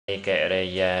កិរិ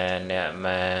យាអ្នក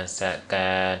មាស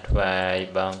កាថ្វាយ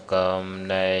បង្គំ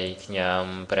នៃខ្ញុំ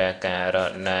ព្រះករុ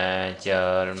ណាចូ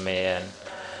លមាន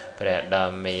ព្រះ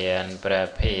ដ៏មានព្រះ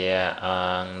ភិយអ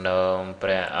ង្គនោមព្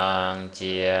រះអង្គ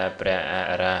ជាព្រះអ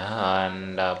រហន្ត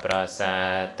ដ៏ប្រសើ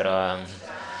រទ្រង់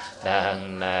ដឹង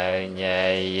នៅញ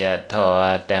យធ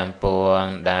ម៌ទាំងពួង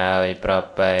ដោយប្រ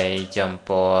ពៃចំ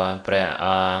ពោះព្រះអ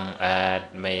ង្គអាច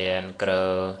មានគ្រូ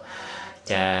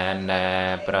ចាណា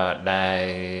ប្រដៅ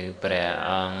ព្រះ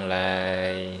អង្គឡើ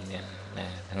យ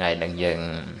ថ្ងៃនឹងយើង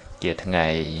ជាថ្ងៃ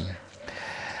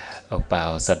ឧបោ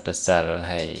សថសិល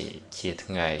ហើយជា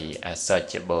ថ្ងៃអសច្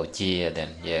ចបូជាដែ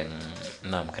លយើង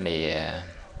នាំគ្នា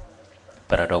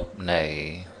ប្រារព្ធនៅ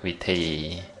វិធី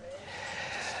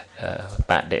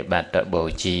បដិបត្តិបូ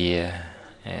ជា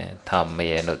ធម្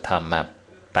មានុធម្ម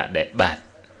បដិបត្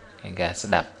តិការស្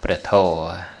ដាប់ព្រះធម៌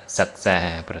សិក្សា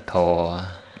ព្រះធ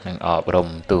ម៌និងអប់រំ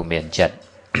ទូមានចិត្ត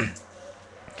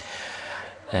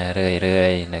រឿ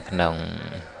យៗនៅក្នុង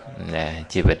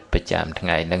ជីវិតប្រចាំថ្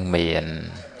ងៃនឹងមាន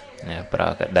ប្រ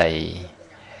កដី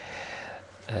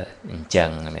អញ្ចឹង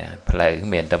ផ្លូវ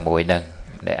មានតែមួយនឹង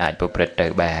ដែលអាចប្រព្រឹត្តទៅ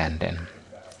បាន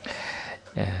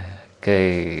គឺ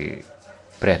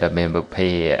ព្រះដ៏មានពុទ្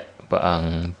ធិព្រះអង្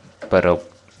គប្រព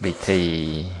វិធី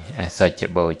អសច្ច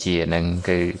បូជានឹង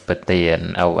គឺប្រទាន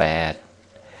ឱវាទ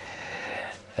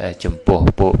ចំពោះ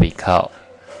ពួកភិក្ខុ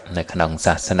នៅក្នុង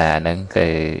សាសនានឹងគឺ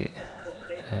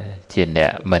ជាអ្ន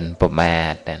កមិនប្រមា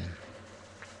ទ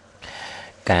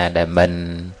ការដែលមិន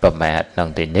ប្រមាទក្នុង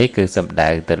ទីនេះគឺសំដៅ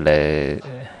ទៅលើ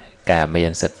ការមា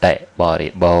នសតិបរិ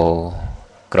បូរណ៍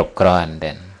គ្រប់គ្រាន់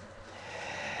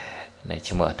នៃ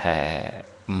ឈ្មោះថា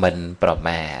មិនប្រ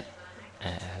មាទ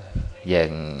យើ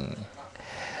ង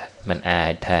មិនអា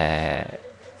ចថា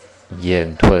យើង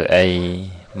ធ្វើអី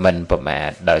មិនប្រមា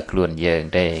ទដោយខ្លួនយើង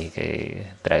ទេគឺ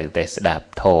ត្រូវតែស្ដាប់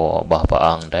ធម៌របស់ព្រះអ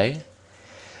ង្គទៅ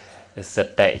ស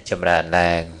តិចម្រើន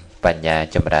ឡើងបញ្ញា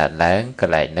ចម្រើនឡើងក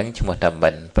ន្លែងហ្នឹងឈ្មោះថាមិ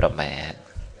នប្រមាទ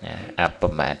អប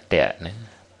មាទៈហ្នឹង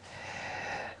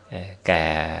កា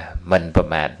រមិនប្រ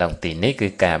មាទក្នុងទីនេះគឺ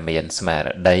ការមានស្មារ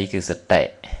តីគឺសតិ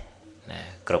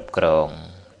គ្រប់គ្រង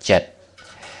ចិត្ត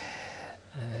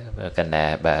កណ្ណា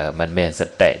បើមិនមានស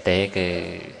តិទេគឺ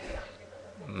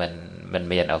មិន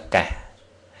មានឱកាស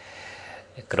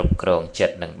គ្រប់គ្រងចិ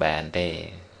ត្តនឹងបានទេ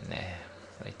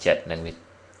ចិត្តនឹងវា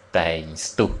តែង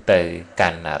ស្ទុះទៅកា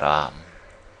ន់អារម្មណ៍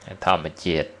ធម្ម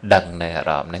ជាតិដឹងនៅអា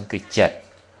រម្មណ៍ហ្នឹងគឺចិត្ត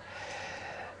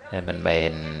មិនមែ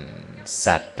នស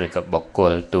ត្វឬក៏បុគ្គ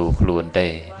លទូខ្លួនទេ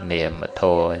នាមធ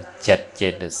ម៌ចិត្តចេ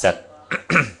តសិក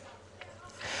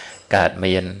កើត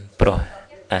មានព្រោះ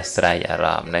អាស្រ័យអារ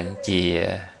ម្មណ៍ហ្នឹងជា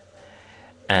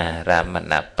អារម្ម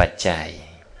ណបច្ច័យ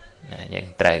យើង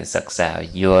ត្រូវសិក្សា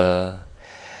យល់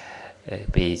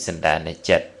ពីសន្តាន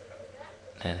ចិត្ត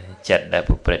ដែល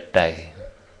ប្រព្រឹត្តទៅ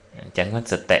អញ្ចឹង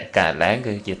សតិកើតឡើង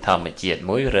គឺជាធម្មជាតិ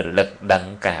មួយរលឹកដឹង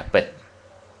ការពិត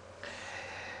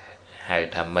ហៅ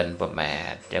ថាមិនប្រមា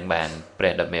ទអញ្ចឹងបានព្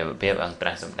រះដ៏មានពភាពអង្គត្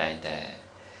រាស់សម្ដែងថា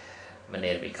ម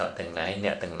នាលវិខទាំងឡាយអ្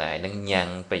នកទាំងឡាយនឹងញ៉ាំង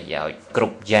ប្រយោជន៍គ្រ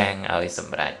ប់យ៉ាងឲ្យស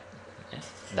ម្រេច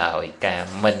ដោយការ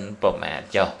មិនប្រមាទ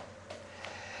ចុះ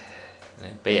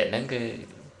ពាក្យហ្នឹងគឺ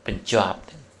បញ្ចប់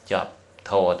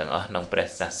ធម៌ទាំងអស់ក្នុងព្រះ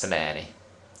សាសនានេះ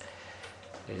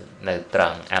នៅត្រ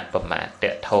ង់អបមាទ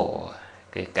ធម៌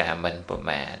គឺការមិនប្រ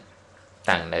មាទ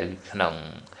តាំងនៅក្នុង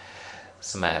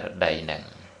ស្មារតីហ្នឹង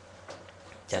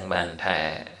ចឹងបានថា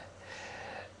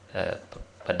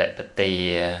បដិបទា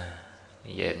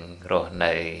យើងរស់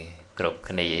នៅគ្រប់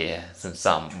គ្នាសន្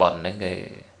សំបុណ្យហ្នឹងគឺ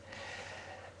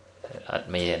អត់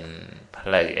មានផ្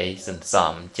លូវអីសន្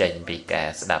សំចេញពីការ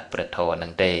ស្ដាប់ព្រះធម៌ហ្នឹ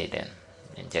ងទេ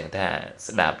អញ្ចឹងថា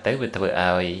ស្ដាប់ទៅវាធ្វើ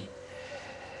ឲ្យ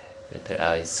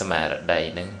ស្មារតី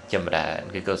នឹងចម្រើន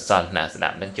គឺកុសលណាស្ដា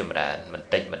ប់នឹងចម្រើនបន្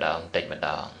តិចម្ដ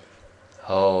ង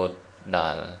ហូតដ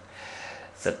ល់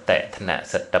សតិថ្នាក់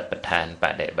សតិប្បដ្ឋានប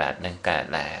ដិបត្តិនឹងកើត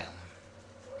ឡើង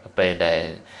ពេលដែល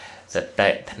សតិ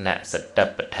ថ្នាក់សតិ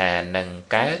ប្បដ្ឋាននឹង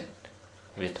កើត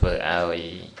វាធ្វើឲ្យ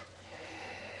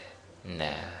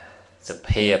ស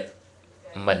ភាព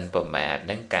មិនប្រមាទ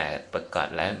នឹងកើតប្រកប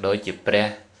ឡើងដូចជាព្រះ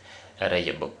អរិយ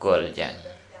បុគ្គលយ៉ាង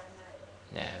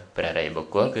ព្រះអរិយបុ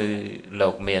គ្គលគឺលោ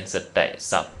កមានសតិ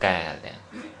សពកាល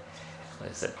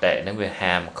សតិនឹងវា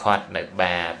ហាមឃាត់នៅ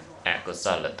បាបអកុស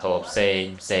លធម៌ផ្សេង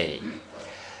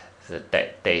សតិ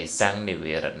ទេសង្ឃនិវ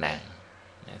រណੰ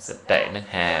សតិនឹង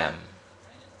ហាម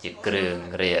ជាគ្រឿង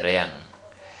រារាំង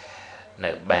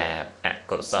នៅបាបអ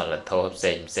កុសលធម៌ផ្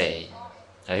សេង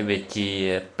ហើយវាជា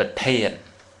ប្រធាន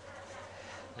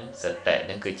សតិ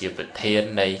នឹងគឺជាប្រធាន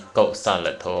នៃកុសល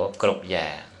ធម៌គ្រប់យ៉ា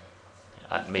ង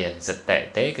អត់មានសតិ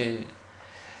ទេគឺ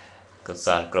កុស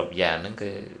លគ្រប់យ៉ាងហ្នឹង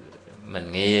គឺមិន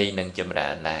ងាយនឹងចម្រើ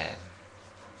នឡើង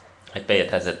ហើយពេល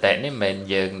ថាសតិនេះមិន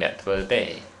យើងអ្នកធ្វើទេ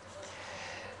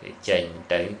វាចេញ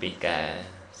ទៅពីការ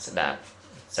ស្ដាប់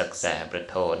សិក្សាព្រះ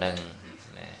ធម៌ហ្នឹង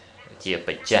ជាប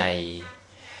ច្ច័យ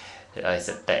ឲ្យស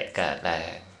តិកើតឡើ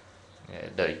ង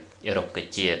ដោយរុក្ខ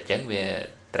ជាតិអញ្ចឹងវា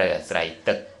ត្រូវអាស្រ័យ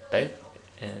ទឹកទៅ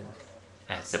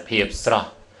សភាពស្រ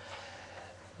ស់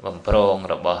បំប្រង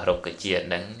របស់រុក្ខជាតិ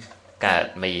ហ្នឹងកើត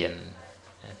មាន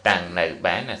តាំងនៅ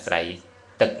បានអាស្រ័យ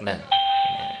ទឹកហ្នឹង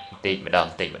តិចម្ដង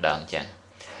តិចម្ដងអញ្ចឹង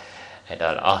ហើយដ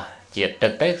ល់អស់ជាតិទឹ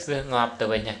កទៅគឺងាប់ទៅ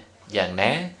វិញយ៉ាង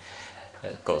ណា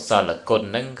កុសលគុណ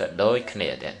ហ្នឹងក៏ដូចគ្នា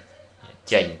ដែរ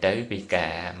ចេញទៅពីកា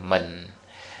រមិន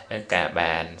ការ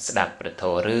បានស្ដាប់ព្រះធ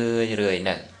ម៌រឿយហ្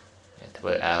នឹងធ្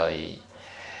វើឲ្យ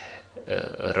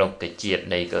រុក្ខជាតិ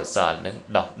នៃកុសលហ្នឹង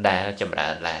ដុះដាលចម្រើ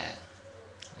នឡើង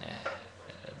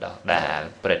ដុះដាល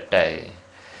ព្រឹត្តទៅ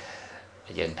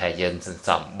យើងថាយើងសន្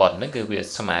សំបុណ្យហ្នឹងគឺវា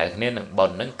ស្មើគ្នានឹងបុ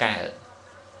ណ្យហ្នឹងកើត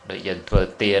ដូចយើងធ្វើ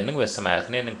ទានហ្នឹងវាស្មើ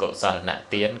គ្នានឹងកុសលនៈ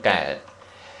ទានកើត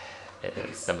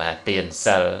សមាទាន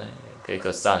សិលគឺ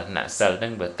កុសលនៈសិលហ្នឹ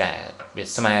ងវាកើតវា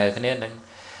ស្មើគ្នានឹង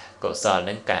កុសលហ្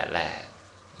នឹងកើតឡើង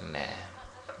ណា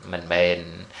មិនមែន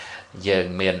យើង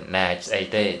មានអំណាចស្អី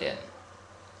ទេអ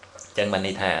ញ្ចឹងបាន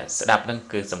ន័យថាស្ដាប់ហ្នឹង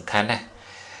គឺសំខាន់ណា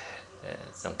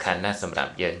ស់សម្រា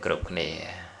ប់យើងគ្រប់គ្នា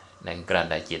នឹងគ្រាន់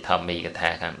តែជាធម្មីកថា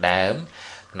ខាងដើម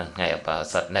ក្នុងថ្ងៃឧបោ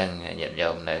សថហ្នឹងញាតិញោ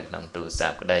មនៅក្នុងទូរស័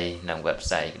ព្ទក្តីក្នុង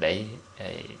website ក្តី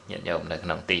ហើយញាតិញោមនៅក្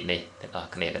នុងទីនេះទាំងអ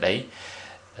ស់គ្នាក្តី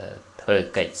ធ្វើ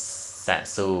កិច្ចសាក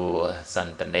សួរស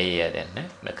ន្តានាដែរណា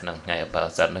នៅក្នុងថ្ងៃឧបោ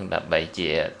សថហ្នឹងដើម្បីជា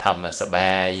ធម្មស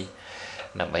បាយ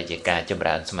ដើម្បីជាការចម្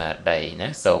រើនស្មារតីណា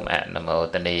សូមអនុមោ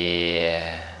ទនា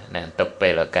ណាទុកពេ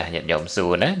លឱកាសញាតិញោមសួ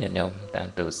រណាញាតិញោមតាម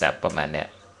ទូរស័ព្ទប្រហែលអ្នក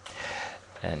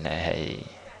ណាហើយ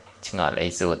ឆ្ងល់អី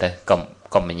សួរទៅ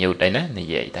កុំញូតអីណានិ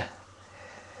យាយតា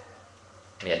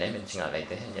មានអីមិនឆ្ងល់អី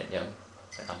ទេញាតិញោម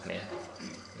ទាំងអស់គ្នា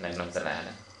នៅក្នុងសាលា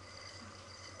ណា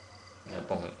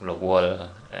ពងរវល់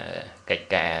កិច្ច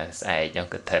ការស្អែកខ្ញុំ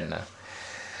គិតថា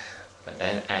ប៉ុន្តែ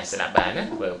អាចស្ដាប់បានណា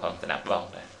បើផងស្ដាប់បង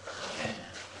ដែរ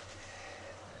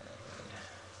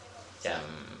ចាំ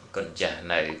គុណចាស់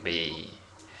នៅពី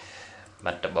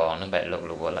បាត់ដបងហ្នឹងបែរលោក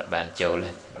រវល់អត់បានចូល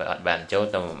ទេបើអត់បានចូល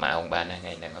ទៅ1ម៉ោងបានណាថ្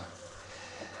ងៃហ្នឹង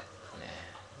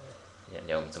ញាតិ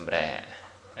ញោមសម្រាប់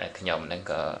ខ្ញុំហ្នឹង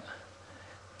ក៏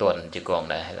ទន់ជាគង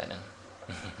ដែរហើយហ្នឹង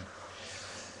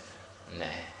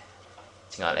ណែ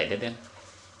ឆ្ងល់អីទៀត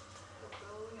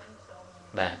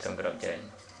បាទសូមគោរពជើញ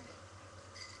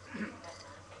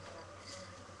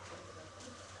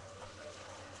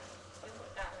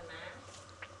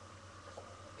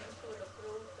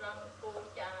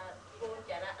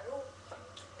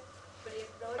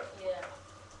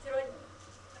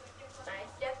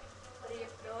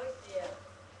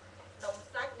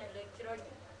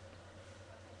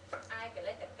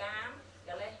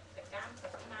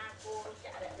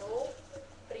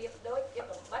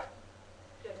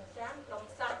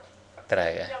ត្រូ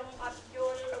វ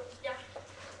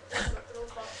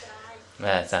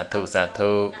បាទសា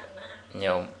ធុ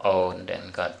ញោមអូនដែល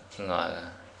គាត់ឆ្ងល់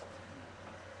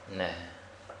ណា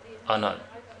អូនអត់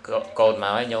កូនម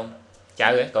កហើយញោមចៅ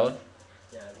ហ៎កូន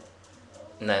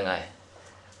ហ្នឹងហើយ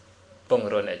ពង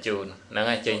រុនជូនហ្នឹង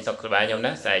ហើយចេញសុខសប្បាយញោម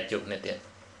ណាស្អែកជប់នេះទៀត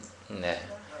ណា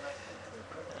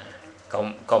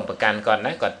កុំប្រកាន់គាត់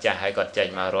ណាគាត់ចាស់ហើយគាត់ចេញ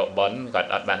មករកប៉ុនគាត់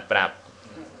អត់បានប្រាប់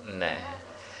ណា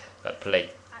គាត់ភ្លេច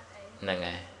ហ្នឹង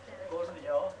ហើ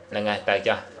យទៅ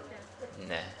ចុះ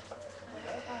ណា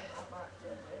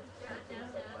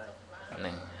ហ្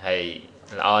នឹងហើយ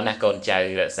ល្អណាស់កូនចៅ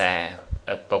រក្សា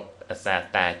ឪពុកអាសា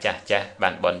តាចាស់បា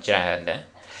នបនច្រើន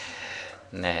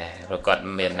ណាព្រោះគាត់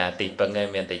មានណាទីពឹងឯង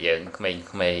មានតែយើងក្មេង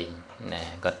ៗណា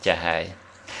គាត់ចាស់ហើយ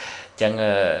អញ្ចឹង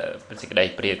សេចក្តី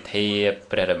ប្រៀបធៀប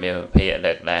ព្រះរាមាភិក្ខ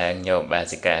លើកឡើងញោមបា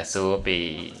សិកាសួរពី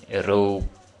រូប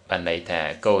បានន័យថា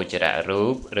កោចរៈរូ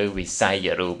បឬវិស័យ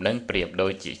រូបហ្នឹងប្រៀបដូ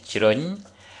ចជាជ្រុញ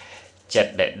ចិត្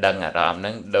តដែលដឹងអារម្មណ៍ហ្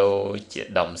នឹងដូចជា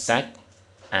ដុំសាច់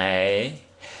ឯ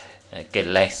កិ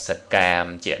លេសកាម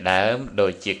ជាដើមដូ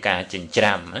ចជាការចិញ្ច្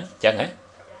រាំអញ្ចឹងណា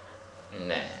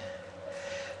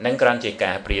នឹងគ្រាន់ជា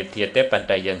ការប្រៀបធៀបទេប៉ុន្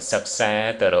តែយើងសិក្សា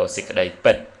ទៅរកសេចក្តី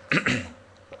ពិត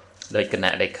ដោយគ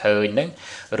ណៈដែលឃើញហ្នឹង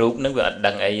រូបហ្នឹងវាអត់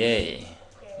ដឹងអីទេ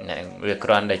ណាវាគ្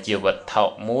រាន់តែជាវត្ថុ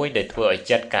មួយដែលធ្វើឲ្យ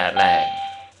ចិត្តកើតឡើង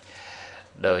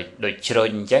ដូចជ្រុញ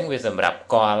អញ្ចឹងវាសម្រាប់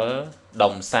កល់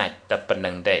ដុំសាច់តែប៉ុណ្្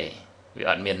នឹងទេវា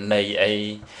អត់មានន័យអី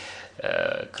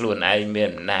ខ្លួនឯងមាន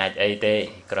អំណាចអីទេ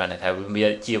គ្រាន់តែថាវាមា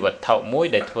នជាវត្ថុមួយ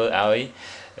ដែលធ្វើឲ្យ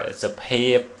សភា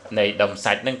ពនៃដុំ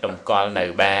សាច់នឹងតម្កល់នៅ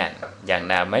បានយ៉ាង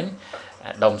ណាមិញ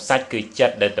ដុំសាច់គឺចិ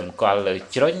ត្តដែលតម្កល់លើ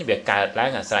ជ្រុញវាកើតឡើ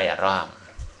ងអាស្រ័យអារម្មណ៍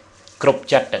គ្រប់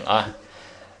ចិត្តទាំងអស់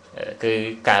គឺ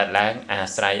កើតឡើងអា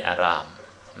ស្រ័យអារម្មណ៍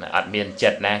អត់មានចិ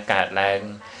ត្តណាកើតឡើង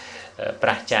ប្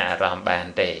រះចាអារម្មណ៍បាន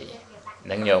ទេ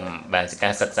នឹងញោមបានសិក្សា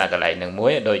សិក្សាកន្លែងនឹងមួ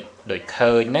យដោយ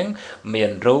ឃើញនឹងមា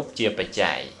នរូបជាបច្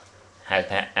ច័យហៅ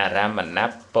ថាអារម្មណ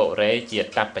បុរេជាត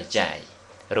បច្ច័យ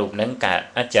រូបនឹងកើត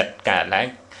ចិត្តកើតឡើង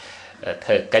ធ្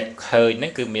វើកិច្ចឃើញនឹ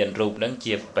ងគឺមានរូបនឹង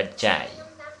ជាបច្ច័យ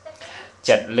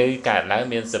ចិត្តឮកើតឡើង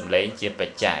មានសម្លេងជាប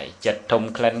ច្ច័យចិត្តធំ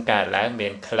ក្លិនកើតឡើងមា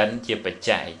នក្លិនជាបច្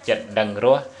ច័យចិត្តដឹងរ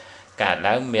សកើត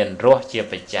ឡើងមានរសជា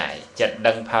បច្ច័យចិត្ត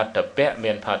ដឹងផតពៈ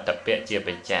មានផតពៈជាប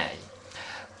ច្ច័យ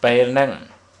ពេលហ្នឹង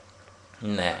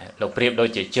ណាលោកប្រៀបដូច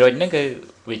ជាជ្រុញហ្នឹងគឺ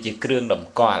វាជាគ្រឿងត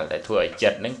ម្កល់ដែលធ្វើឲ្យចិ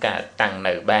ត្តហ្នឹងកើតតាំង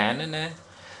នៅបានណា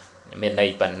មានន័យ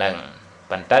ប៉ុណ្ណឹង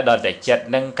ប៉ុន្តែដល់តែចិត្ត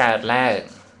ហ្នឹងកើតឡើង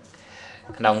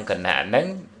ក្នុងគណៈហ្នឹង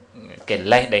កិ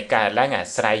លេសដែលកើតឡើងអា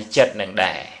ស្រ័យចិត្តនឹង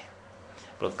ដែរ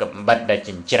ព្រោះកំបិតដែល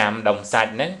ចិញ្ច្រាំដុំសា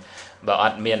ច់ហ្នឹងបើអ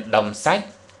ត់មានដុំសាច់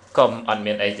ក៏អត់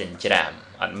មានអីចិញ្ច្រាំ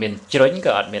អត់មានជ្រុញ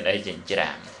ក៏អត់មានអីចិញ្ច្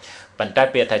រាំប៉ុន្តែ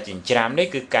ពាក្យថាចិញ្ច្រាំនេះ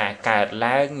គឺការកើត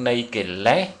ឡើងនៃកិ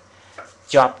លេស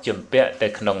ជាប់ជំពាក់ទៅ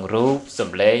ក្នុងរូបស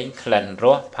ម្លេងក្លិនរ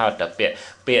សផោតពៈ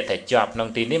ពាក្យថាជាប់ក្នុង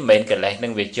ទីនេះមិនមែនកិលេសនឹ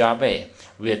ងវាជាប់ទេ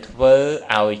វាធ្វើ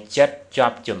ឲ្យចិត្តជា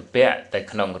ប់ជំពាក់ទៅ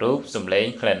ក្នុងរូបសម្លេង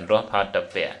ក្លិនរសផោត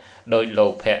ពៈដោយលោ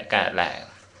ភៈកើតឡើង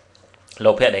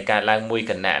លោភៈដែលកើតឡើងមួយ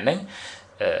គណៈហ្នឹង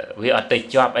វាអត់ទៅ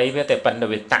ជាប់អីវាតែប៉ុន្តែ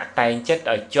វាតាក់តែងចិត្ត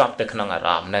ឲ្យជាប់ទៅក្នុងអារ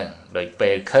ម្មណ៍ហ្នឹងដោយពេ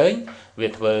លឃើញវា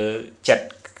ធ្វើចិត្ត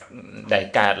ដែល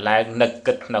កើតឡើងនឹក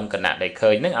គិតក្នុងគណៈដែលឃើ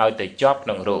ញហ្នឹងឲ្យទៅជាប់ក្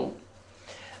នុងរូប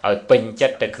ឲ្យពេញចិ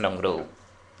ត្តទៅក្នុងរូប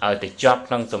ឲ្យទៅជាប់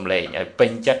ក្នុងសម្លេងឲ្យពេ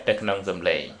ញចិត្តទៅក្នុងសម្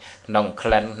លេងក្នុងក្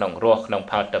លិនក្នុងរសក្នុង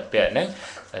ផោតពៈហ្នឹង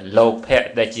លោភៈ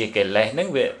ដែលជាកិលេសហ្នឹង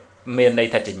វាមានន័យ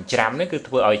ថាចិញ្ច្រាំហ្នឹងគឺ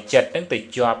ធ្វើឲ្យចិត្តហ្នឹងទៅ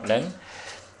ជាប់នឹង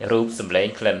រូបសម្លេង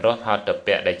ក្លិនរសផោត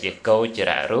ពៈដែលជាកោច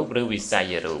រៈរូបឬវិស័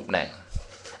យរូបហ្នឹង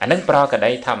អាហ្នឹងប្រក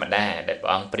ដីធម្មតាដែលព្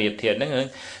រះអង្គប្រៀបធៀបហ្នឹង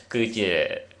គឺជា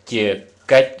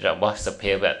កិច្ចរបស់ស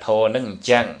ភាវៈធម៌ហ្នឹងអញ្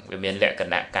ចឹងវាមានលក្ខ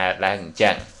ណៈកើតឡើងអញ្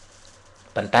ចឹង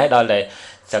ប៉ុន្តែដល់តែ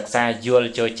សិក្សាយល់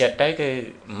ចូលចិត្តទៅគឺ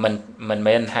មិន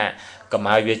មែនថាកុំ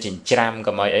ឲ្យវាចិញ្ច្រាំ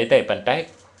កុំឲ្យអីទេប៉ុន្តែ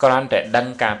គ្រាន់តែដឹង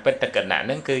ការពិតតគណៈហ្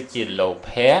នឹងគឺជាលោ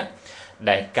ភៈ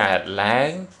ដែលកើតឡើង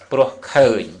ព្រោះឃើ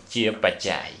ញជាបច្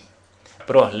ច័យ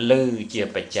ព្រោះឮជា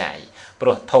បច្ច័យព្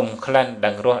រោះធំក្លិន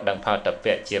ដឹងរសដឹងផោត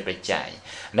ពៈជាបច្ច័យ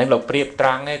ហ្នឹងលោកប្រៀបត្រ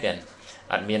ង់ទេទៀត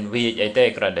អត់មានវាអីទេ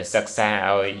គ្រាន់តែសិក្សា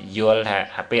ឲ្យយល់ថា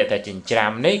អាពាក្យថាចិញ្ច្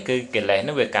រាំនេះគឺកិលេសហ្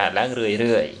នឹងវាកើតឡើងរឿ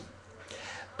យ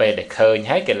ពេលដែលឃើញ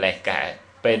ហើយកិលេសកើត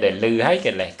ពេលដែលឮហើយ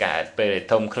កិលេសកើតពេលដែល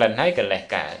ធំក្លិនហើយកិលេស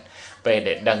កើតពេល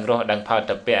ដែលដឹងរសដឹងផោ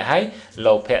តពៈហើយ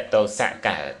លោភៈទោសៈ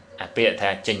កើតអាពាក្យថា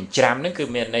ចិញ្ច្រាំហ្នឹងគឺ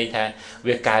មានន័យថា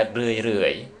វាកើតរឿ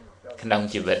យក្នុង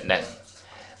ជីវិតហ្នឹង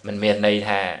មិនមានន័យ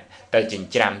ថាទៅចិញ្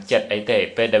ច្រាំចិត្តអីទេ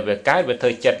ពេលដែលវាកើតវាធ្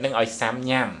វើចិត្តហ្នឹងឲ្យសាំ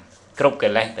ញ៉ាំគ្រប់កិ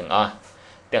លេសទាំងអស់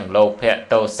ទាំងលោភៈ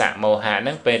ទោសៈមោហៈហ្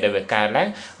នឹងពេលដែលវាកើតឡើង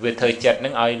វាធ្វើចិត្តហ្នឹ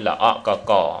ងឲ្យល្អក់ក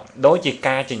កដូចជា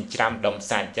ការចិញ្ច្រាំដុំ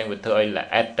សាច់អញ្ចឹងវាធ្វើឲ្យល្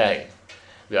អិតទៅ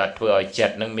វាអត់ធ្វើឲ្យចិ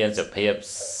ត្តនឹងមានសភាព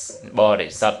បរិ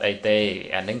សុទ្ធអីទេ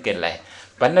អានឹងកិលេស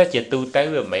ប៉ុន្តែជាទូទៅ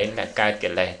វាមិនមែនតែកើតកិ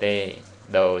លេសទេ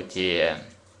ដូចជា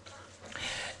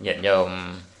ញាតិញោម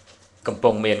កំពុ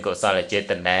ងមានកុសលចេ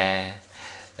តនា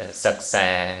សិក្សា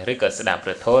ឬក៏ស្ដាប់ព្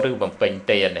រះធម៌ឬបំពេញ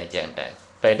ទានអញ្ចឹងទៅ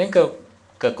ពេលហ្នឹង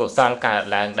ក៏កុសលកើត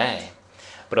ឡើងដែរ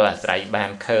ព្រោះអាស្រ័យបា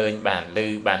នឃើញបានឮ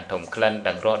បានធំក្លិន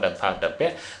ដឹងរសដឹងផោតពៈ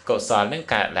កុសលហ្នឹង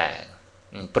កើតឡើង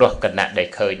ព្រោះគណៈដែល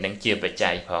ឃើញនឹងជាបច្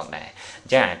ច័យផងដែរអ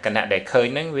ញ្ចឹងគណៈដែលឃើញ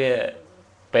នឹងវា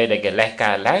ពេលដែលកិលេស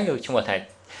កើតឡើងគឺឈ្មោះថា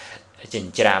ចិ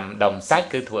ញ្ច្រាំដុំសាច់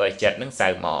គឺធ្វើឲ្យចិត្តនឹងសៅ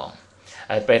ហ្មង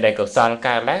ហើយពេលដែលកុសល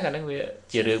កើតឡើងអានឹងវា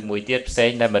ជារឿងមួយទៀតផ្សេ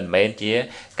ងដែលមិនមែនជា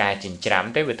ការចិញ្ច្រាំ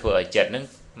ទេវាធ្វើឲ្យចិត្តនឹង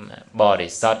បរិ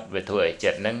សុទ្ធវាធ្វើឲ្យ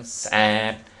ចិត្តនឹងស្អា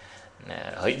ត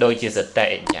ហើយដូចជាសតិ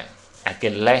អញ្ចឹងអាកិ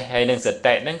លេសហើយនឹងស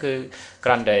តិហ្នឹងគឺគ្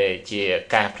រាន់តែជា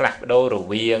ការផ្លាស់ប្ដូររ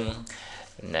វាង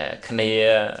គ្នា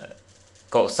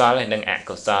កុសលហើយនិងអ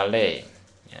កុសលទេ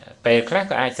ពេលខ្លះ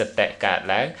ក៏អាចសតិកើត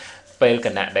ឡើងពេលគ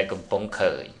ណៈដែលកំពុង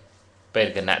ឃើញពេល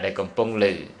គណៈដែលកំពុងឮ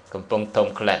កំពុងធំ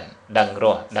ក្លិនដឹងរ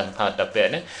សដឹងផោតពៈ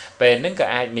ហ្នឹងពេលហ្នឹងក៏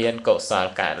អាចមានកុសល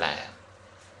កើតឡើង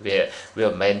វាមិ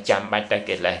នមែនចាំបាច់តែ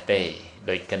កិលេសទេ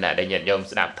ដោយគណៈដែលញាតិញោម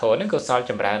ស្ដាប់ធម៌ហ្នឹងកុសល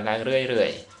ចម្រើនឡើងរឿ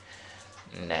យ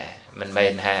ណាមិនមែ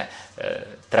នថា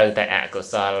ត្រូវតែអកុ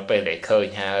សលពេលដែលឃើញ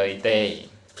ហើយទេ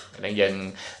នឹងយើង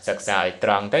សិក្សាឲ្យត្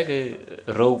រង់ទៅគឺ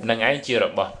រូបនឹងឯងជារ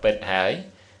បស់ពិតហើយ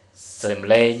សំ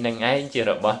ឡេងនឹងឯងជា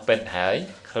របស់ពិតហើយ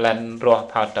ក្លិនរស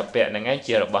ផោតពៈនឹងឯង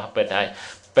ជារបស់ពិតហើយ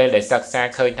ពេលដែលសិក្សា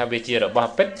ឃើញថាវាជារបស់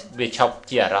ពិតវាឈប់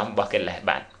ជាអារម្មណ៍របស់កិលេស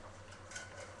បាត់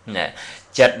ណា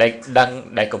ចិត្តដែលដឹង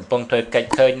ដែលកំពុងធ្វើកិច្ច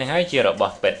ឃើញនឹងហើយជារប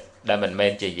ស់ពិតដែលមិនមែ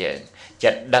នជាយើង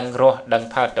ចិត្តដឹងរសដឹង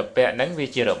ផោតពៈហ្នឹងវា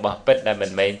ជារបស់ពិតដែលមិ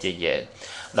នមែនជាយើង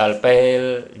ដល់ពេល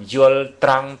យល់ត្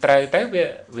រង់ត្រូវទៅ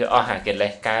វាអស់អាកិលេ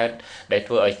សកើតដែល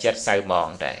ធ្វើឲ្យចិត្តសៅហ្មង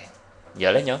ដែរយ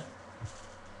ល់ទេញោម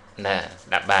ណា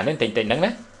ដាក់បានទេតិចហ្នឹង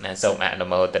ណា nè sông ạ nó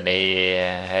màu tên đi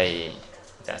hay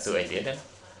giả sử ấy tiến đó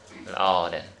lo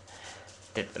đấy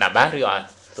làm bán rồi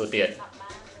tu tiền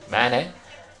bán đấy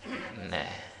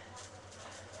nè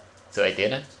sự ấy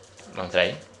tiến đó bằng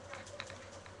thấy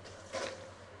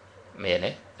miền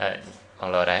đấy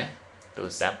bằng lò đá tu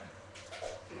sắp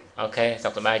ok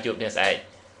xong rồi mai chụp đi sai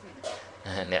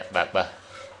nè bạc bờ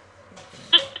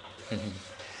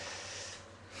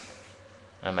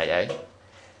mày ấy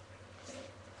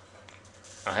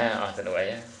tình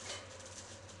vậy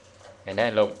ngày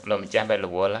nay lồng cha bay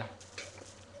lùa lá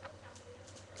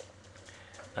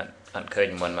anh khơi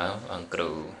mình máu anh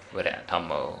cừu với đã thầm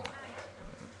màu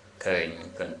khơi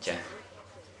con cha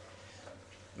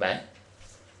bán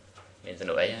mình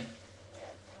tình vậy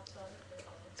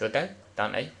số tới tao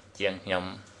ấy chiên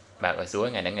nhom bạc ở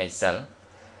suối ngày đến ngày sớm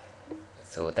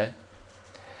số tới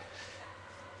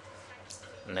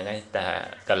là ngay ta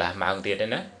có là màu tiền đấy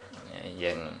đó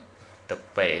dần tục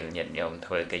về nhận nhom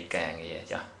thôi cây càng gì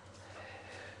cho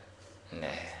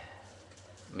nè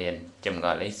miền chùm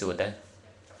gọi lấy xua tới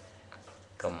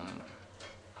cùng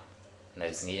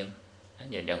nơi nghiêm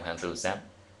nhận nhom hàng tù sắp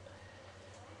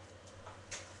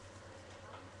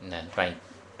nè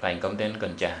phải công đến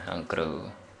con cha ăn cừu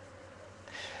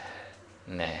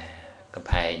nè có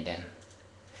phải đen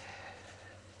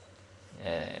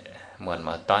muốn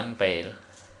mà toán về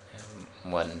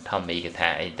muốn thầm ý cái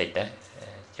thải tịch đó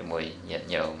cho mùi nhận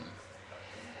nhộm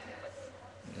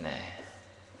nè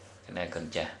cái này con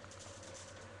cha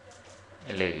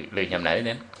lười nhầm nấy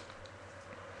đến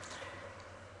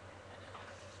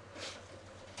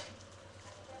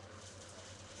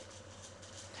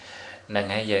nâng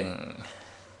hai dân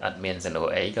ở miền sân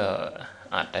ấy có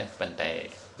ở đấy bên tay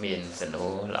miền sân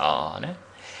lọ đó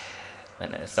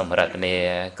mình xong rồi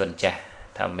này con cha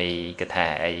thầm ý cái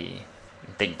thải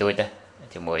tình tôi đó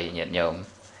cho mùi nhận nhộm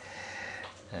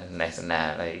này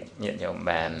là lại nhận nhộm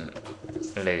bàn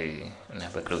lừ là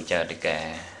vật lưu chờ được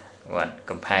cả vật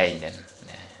compay nên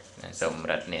xong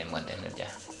rồi này muốn đến nữa cha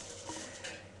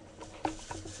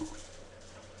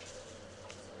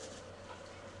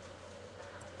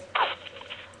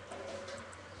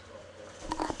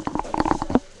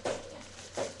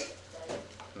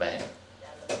bạn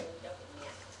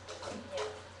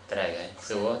đây rồi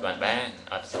xuống bạn bán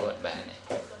ọt xuống bạn này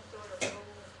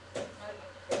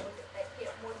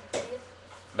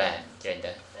bạn trên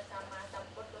đây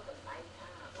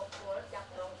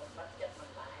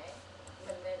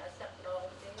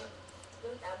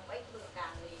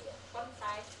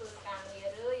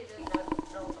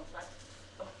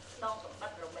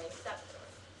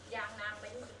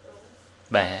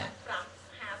bà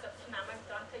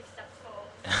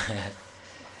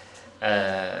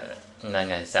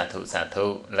ngày xạ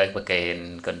thủ lấy bậc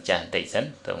kền con cha tỷ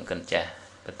sấn tổng con cha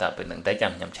bắt tập với nâng tới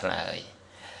trăm nhầm trả lời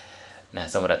nè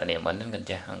xong rồi niệm ấn đến con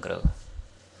cha ăn cừu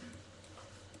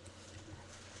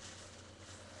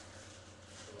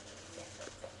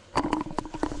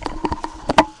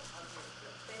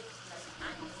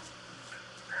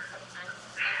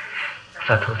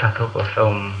satu của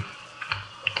sông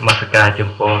Masaka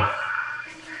Jumpo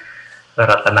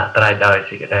Ratana trai đời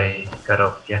thì cái đây cà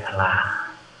rốt gia thà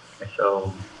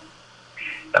sông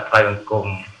tập phai bằng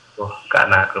cùng của cả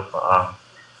na của họ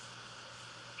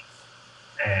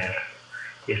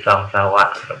ที่ซองสวัส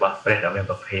ดิ์របស់ព្រះដ៏មាន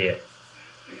ពភៈ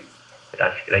ដែ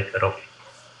លសេចក្តីគោរព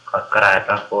ក៏ក្រែ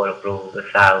ប្រពោលគ្រូទៅ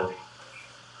សៅ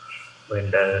មិន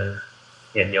ដែល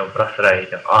ញាតិញោមប្រុសស្រី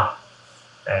ទាំងអស់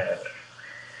ដែល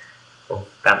កំពុង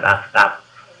តាមដានស្ដាប់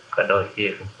ក៏ដូចជា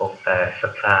កំពុងតែសិ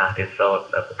ក្សារៀនសូត្រ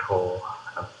នៅពធក្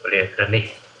នុងវេលាគ្រានេះ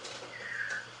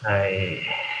ហើយ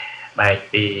បែក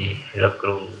ពីលោកគ្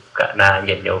រូកណា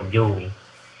ញាតិញោមយូរ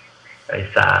ហើយ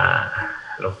សារ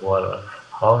លោកវល់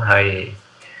ផងហើយ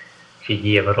ជា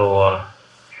យាមរស់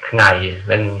ថ្ងៃ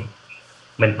នឹង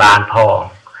មិនបានផង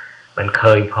មិន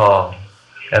ឃើញផង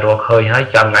តែរស់ឃើញហើយ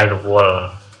ចាំថ្ងៃរវល់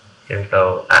ចឹងទៅ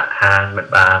អខានមិន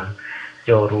បាន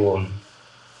ចូលរួម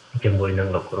ជាមួយនឹង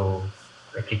លោកគ្រូ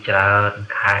ជាច្រើន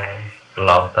ខែកន្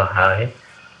លងទៅហើយ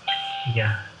យ៉ា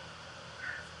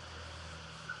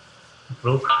គ្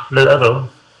រូលើអឺ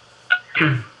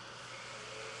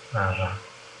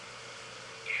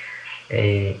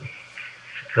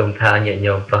សូមថាញាតិ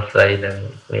ញោមប្រុសស្រីនឹង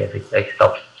មានសេចក្តីសុ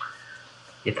ខ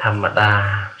ជាធម្មតា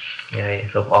ហើយ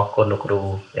សូមអរគុណលោកគ្រូ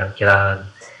យ៉ាងច្រើន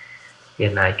ជា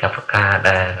នាយកបការ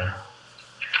ដែល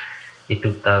ទី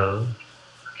ទូទៅ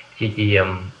ជាយាម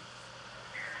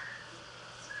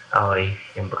ឲ្យ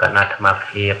ខ្ញុំប្រកាសអាត្មា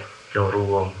ភាពចូល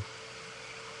រួម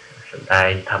សម្ដែ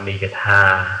ងធម្មីកថា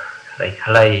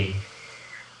ខ្លីៗ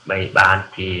បីបាន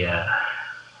ជា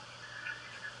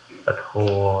ពធ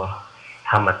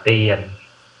ធម្មទាន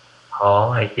ហ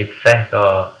khó hay chịp xe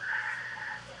có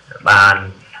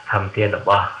bàn thầm tiên được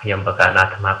bỏ nhưng mà cả nát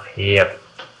thầm hiệp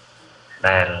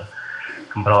để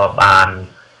rồi bàn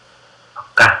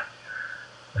cả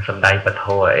sầm đáy bật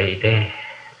hồ ấy thế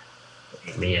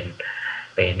miền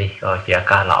về đi rồi chỉ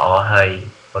cả lọ hơi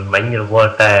còn bánh như vô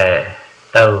tè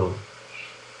từ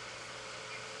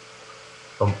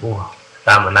còn bùa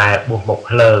ta mà nay buộc một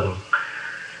lờn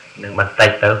nhưng mà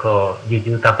tay tới có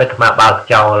như ta biết mà bao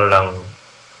châu lần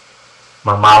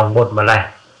mà mau một mà này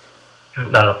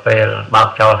đó về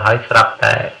bao châu hỏi sập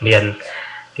tại miền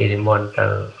thì môn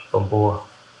từ còn bùa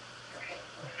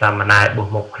ta mà nay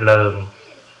buộc một lờn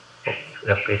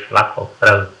được cái slap một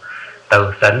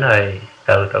từ sấn rồi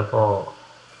từ tới có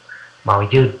màu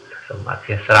dư mà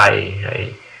kia sai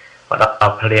hay và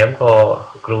đọc liếm có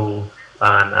cru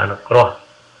bàn ăn cro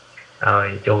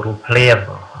rồi châu ru liếm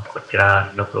có chả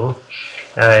nó cru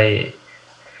rồi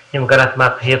nhưng mà cái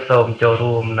mặt hiệp xong châu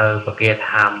ru nơi có kia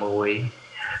tham mùi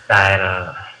tại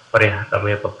là bề đặc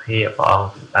biệt bậc hiệp ông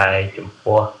tại Trung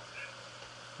Quốc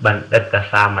bận đất ta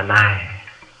xa mà này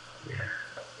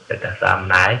đất ta xa mà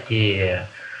này chỉ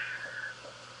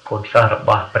คนสระบ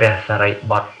อบเปรียสไร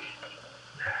บด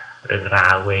เรื่องรา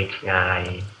วเวชงาย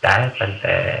แต่เป็นแ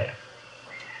ต่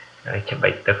จะไป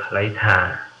ตึกไหลธา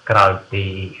กรอยปี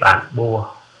บานบัว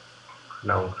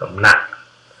นองสมนัก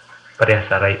เปรีย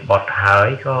สไรบดหาย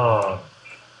ก็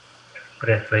เป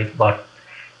รียสไรบด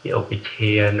ที่อุปเ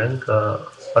ชียนั้นก็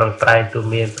ปรังไตรตัว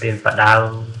เมียนเปลี่ยนประดาว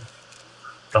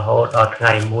โตโหดอดไง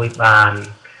มวยบาน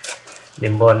นิ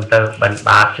มนต์เติมบันบ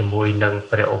าจมวยหนึ่งเ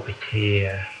ปรียอุปเชีย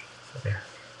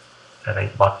อะไร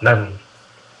บอดนั่ง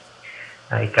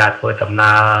ในการพูดตำน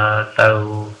าเตา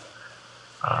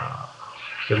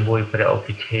จมูกประโอ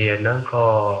ปิเชียนั่นก็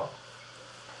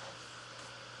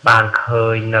บางเค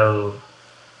ยเนื้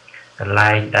อลา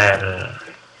ยแต่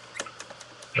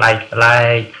ลาย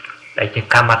แต่จะ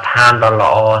กรรมฐานหล่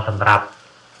อสำหรับ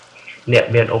เนี่ย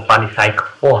เรียนอุปนิสัย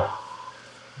ขั้ว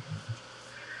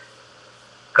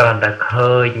ก่อนแต่เค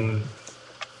ย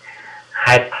ใ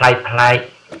ห้พลาย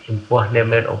ចំពោះនៅ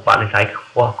មានឧបនិស្ស័យខ្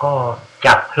ពស់ក៏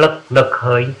ចាប់ផ្លឹកនឹក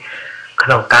ឃើញក្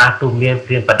នុងការទូមាន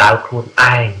ព្រៀនបដៅខ្លួន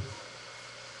ឯង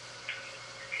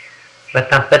បើ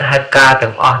តាមពិតហេតុការណ៍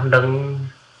ទាំងអស់នឹង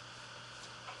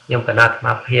ខ្ញុំកណាត់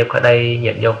អាភិបក្តី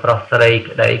ញាតិញោមប្រុសស្រី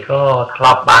ក្តីក៏ធ្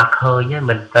លាប់បានឃើញហ្នឹង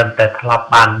មិនត្រឹមតែធ្លាប់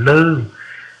បានឮ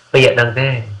ពាក្យហ្នឹងទេ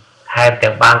ថែម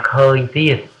ទាំងបានឃើញទៀ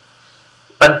ត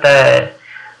ប៉ុន្តែ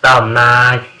ដល់អំណា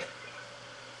ច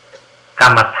ក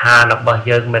ម្មដ្ឋានរបស់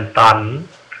យើងមិនតន់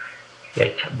ជា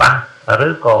ច្បាស់ឬ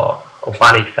ក៏ឧប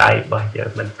និស្ស័យរបស់យើ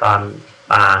ងមិនតន់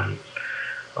បាន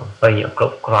បំពេញគ្រ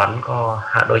ប់គ្រាន់ក៏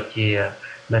ហាក់ដូចជា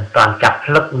មិនតន់ចាប់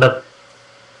ផ្លឹកនឹក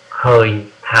ឃើញ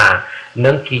ថា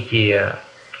នឹងគឺជា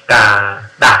ការ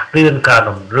ដាស់តឿនការ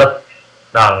រំលឹក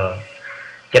ដល់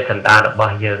ចិត្តសន្តានរប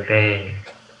ស់យើងទេ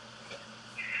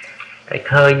ហើយ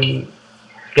ឃើញ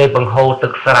គេបង្ហូរទឹ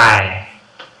កស្រែ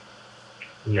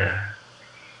ណា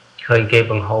ឃើញគេ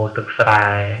បង្ហូរទឹកស្រែ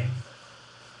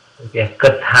គេគិ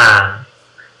តថា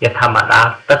ជាធម្មតា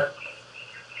ទឹក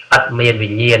អត់មានវិ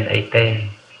ញ្ញាណអីទេ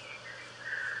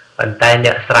ប៉ុន្តែអ្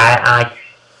នកស្រែអាច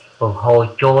បង្ហូរ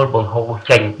ចូលបង្ហូរ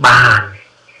ចេញបាន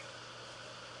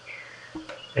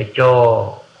តែចូល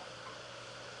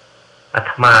អា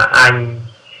ត្មាអញ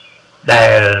ដែ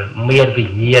លមានវិ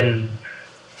ញ្ញាណ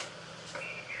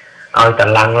ឲ្យត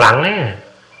ឡាំងណា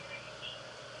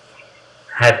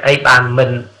ហេតុអីបានមិន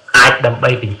អាចដើម្បី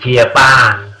បញ្ជាបា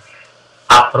ន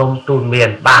អប់រំទូនមា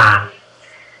នបាន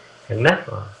ចឹងណា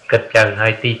គិតចឹងហើ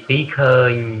យទី2ឃើ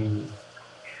ញ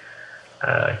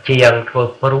ជាងធ្វើ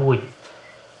ព្រួ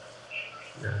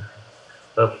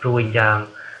យយ៉ាង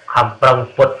ខំប្រឹង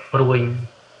ពុតព្រួយ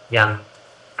យ៉ាង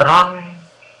ត្រង់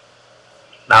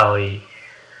ដោយ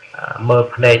មើល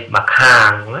ភ្នែកមកខា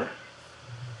ងណា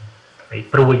ហើយ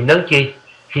ព្រួយនឹងជា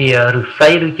ឫស្សី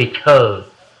ឬជាឈើ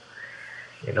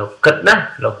លោកគិតណា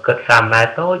លោកគិតសាមណែរ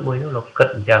តូចមួយនោះលោកគិត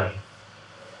អញ្ចឹង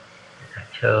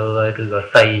ឈើឬក៏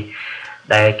សី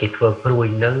ដែលគេធ្វើព្រួយ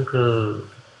នឹងគឺ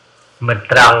មិន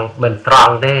ត្រ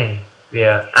ង់ទេវា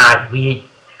អាចវា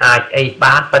អាចអី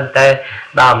បានប៉ុន្តែ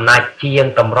ដល់អំណាចជាង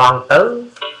តម្រង់ទៅ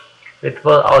វាធ្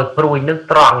វើឲ្យព្រួយនឹង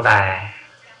ត្រង់ដែរ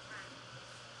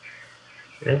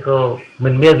ហ្នឹងក៏មិ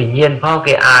នមានវិញ្ញាណផង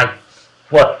គេអាច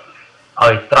ពុត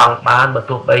ឲ្យត្រង់បានបើ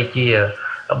ទោះបីជារ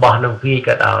បស់នឹងវា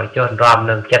ក៏ដោយចុះរំ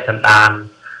នឹងចិត្តសន្តាន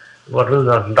ឬ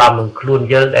រំនឹងខ្លួន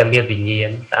យើងដែលមានវិញ្ញាណ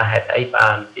តែហេតុអីបា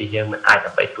នជាយើងមិនអាច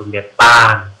ដើម្បីទូមានបា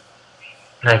ន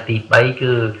ហើយទី3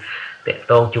គឺតក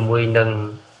តងជាមួយនឹង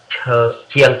ឈើ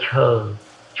ជាងឈើ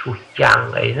ឈូសចាំង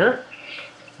អីណា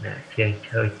ជាង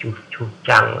ឈើឈូស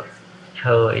ចាំង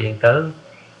ឈើអីហ្នឹងទៅ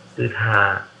គឺថា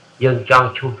យើងចង់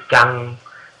ឈូសចាំង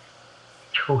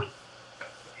chui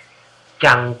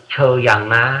chẳng chờ dạng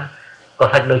ná có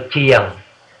sạch đôi chiềng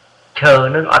chờ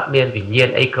nước ọt miên vì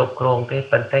nhiên ấy cốc krong thế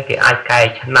phân thế cái ai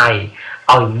cài chân này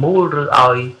ôi mũ rư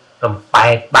ôi tầm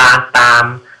bài ba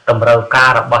tam tầm râu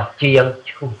ca rồi bỏ chiêng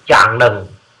chui chẳng đừng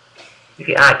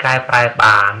cái ai cài bài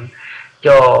bán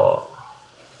cho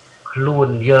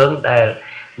luôn dưỡng để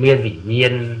miên vì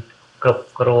nhiên cốc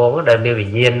krong để miên vì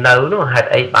nhiên nấu nó hạt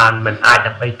ấy bàn mình ai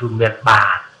đã bay tuôn miên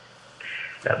bàn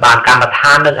bàn cam mặt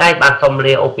than được ấy bàn xông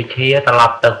lê ô bị chia tập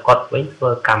lập từ cột với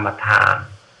vừa cam mặt than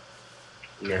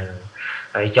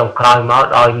trong coi máu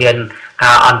đòi nghiền ca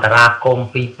anh ra công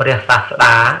phi presa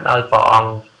đá đòi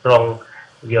bọn trong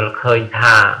vừa khơi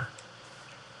thà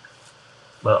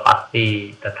bờ ắt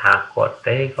đi từ thà cột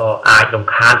tế có ai đồng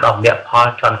khan đồng miệng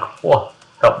pho tròn khua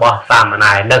rồi bỏ xa mà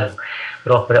này nâng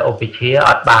rồi về ô bị chia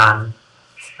ở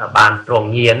bàn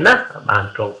trồng nghiền á bàn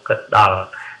trồng cất đòn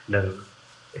nâng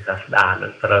sa đà nó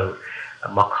từ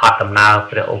một hạt tầm nào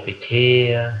từ ô bị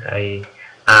chia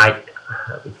ai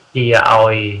chia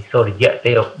oi rồi dễ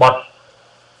tiêu bớt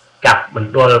chặt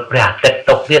mình đôi bẻ tết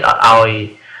tục tiết ở oi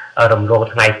ở đồng lô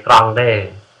ngày tròn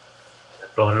đây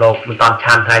rồi lô mình toàn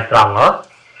chan ngày tròn đó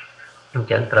nhưng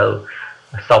chẳng từ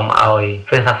xong oi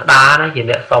phê sa đá nó chỉ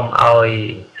để xong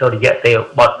oi rồi dễ tiêu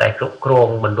bớt đại cục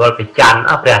kruông mình đôi bị chan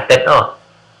ở bẻ tết đó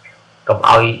còn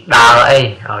oi đào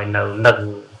ấy oi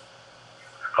nâng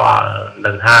còn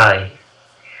đừng hai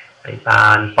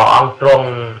bàn bọn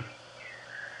trong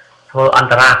thôi anh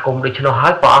ta cùng đi cho nó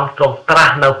hỏi bọn trong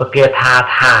ta đâu phải kia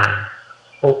thà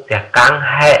phụ để căng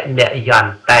hệ nhẹ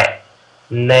dần tệ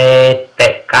nê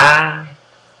tệ cá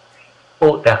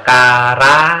phụ để cá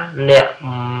ra nhẹ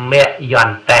mẹ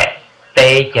dần tệ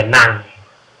tê chả năng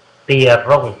tia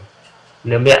rung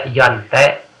nếu mẹ dần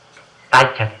tệ tay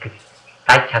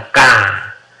chả cả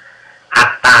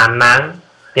ác tà nắng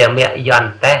tiền mẹ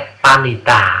dần tệ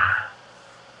panita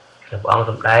ông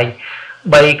trong đây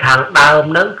bay kháng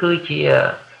đơm nó cứ chia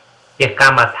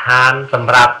cam mà than sầm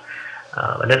rạp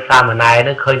đất xa mà này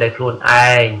nó khơi đại luôn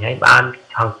ai nhảy ban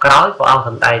thằng cõi của ông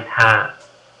trong đây thà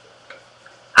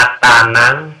ác tà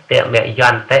nắng tiền mẹ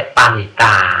dần tệ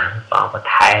panita bọn có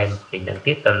thèm thì nhận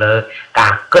tiếp từ lời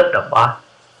càng cất được bó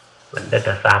mình đất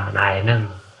xa mà này nâng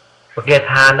một kia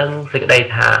tha nâng sự đây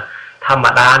thà thầm mà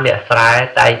đa nè sài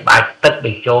tay bạch tất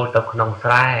bị trôi tập nông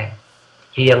sài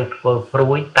chiêng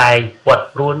phối tay quật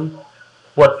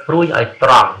phun ở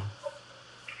tròn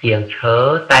chiêng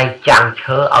chớ tay chẳng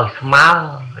chớ ở smart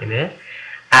này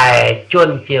ai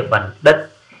chuôn chia bẩn đất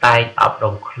tay ập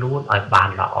đồng luôn ở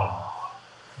bàn lọ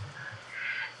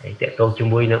để tôi chung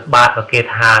mùi nước bát và kê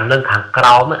thà nâng hàng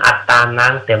cao mới ạt ta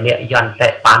năng để mẹ dần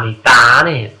tệ panita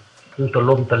này nhưng tôi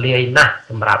lùm tôi liê nè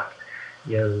sầm rạp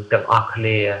giờ tượng ọc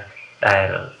lìa để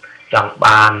chọn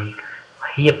bàn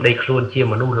hiệp đây luôn chia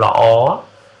mà nu lõ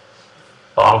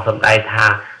bọn sầm đây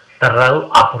thà trâu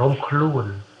ập rôm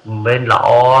luôn bên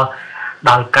lõ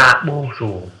đòi ca bu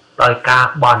sù đòi ca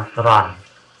bòn sòn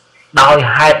đòi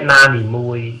hai na mì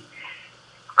mùi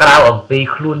cao ẩm pi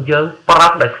luôn dướng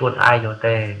prap để luôn ai rồi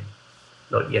tê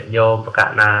đội nhiệt nhôm và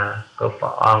cả na có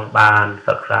bọn bàn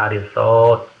sặc xa điều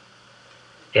sốt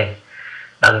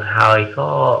đằng hơi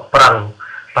có prang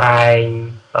prai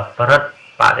và rất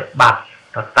và để bạc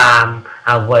và tam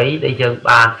vấy để dân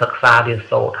bàn sặc xa điều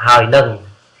sốt hơi nâng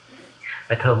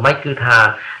thơ mấy cứ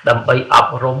thà đầm bay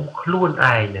ập rống luôn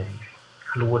ai nè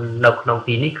luôn nọc nòng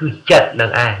tí ní cứ chật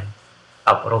nâng ai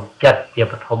ập rống chật và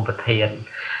thông vật thiền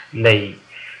này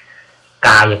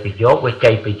cài và bị dốt với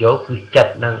chạy bị dốt cứ chật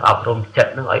nâng ập rống chật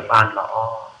nâng ở bàn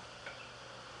lõ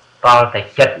to tại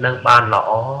chật nâng bàn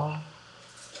lõ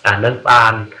nâng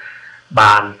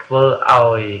bàn vơ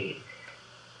oi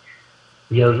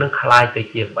dương nâng khai từ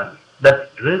chiều bẩn đất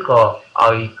rứ có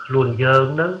oi luôn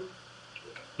dương nâng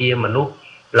kia mà nút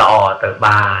lọ từ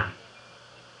bàn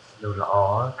đồ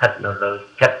lọ thật nó là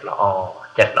chất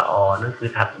lọ nó cứ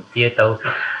thật chia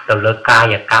từ lơ ca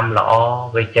và cam lọ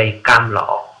về chơi cam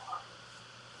lọ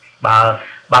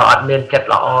bao ăn nên chất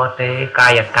lọ thế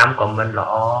ca và cam của mình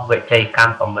lọ về chơi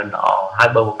cam của mình lọ hai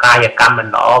bầu ca và cam mình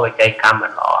lọ về chơi cam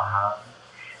mình lọ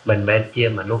mình bên chia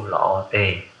mà nút lọ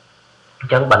thế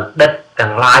chẳng bằng đất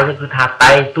càng lai nó cứ tha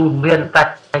tay tuôn miên tay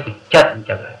chất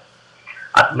chẳng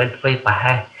ăn bên phê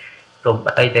phải rồi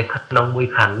đây để khách nông mùi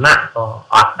khả nạ có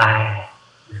ọt đài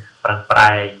bằng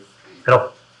bài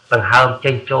gục bằng hàm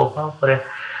chênh chô có bởi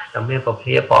đồng viên của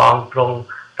phía bọn trong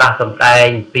ta sầm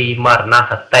tay vì mà na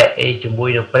sạch tệ chứ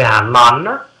mùi được bởi hà nón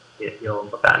á việc dồn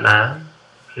bất cả ná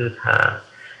cứ thả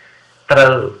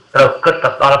trừ kết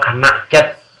tập đó là khả nạ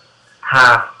chất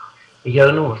thả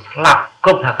giờ nó lặp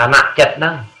cũng thả khả nạ chất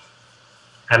đó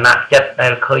khả nạ chất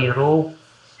đây là khơi rú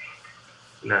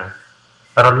nè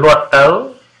rồi luật tới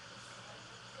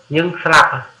nhưng slap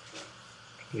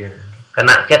cái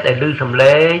nạn chết để lưu sầm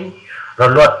lên rồi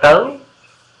luật tới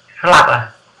slap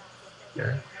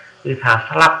คือถ้าส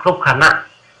ลับครบขณะ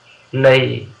ใ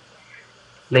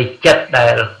นจัดแต่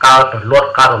ก้าวตัวลวด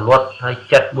ก้าวตัวลวดให้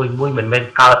จัดมุยเหมือนเป็น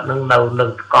ก้าวนึ่งเนาหนึ่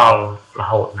งกองละ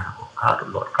หดนะก้าวตัว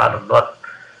ลวด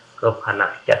ครบขณะ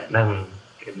จัดนึ่ง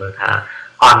เมื่อท่า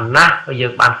อ่อนนะbây giờ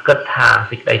bạn kết thà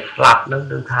dịch đầy slapนึง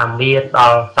นึงthà miên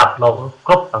đo tập lồng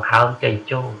cướp bằng khảo chạy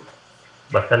chung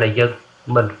bởi thế này dân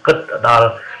mình kết đo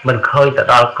mình khơi tại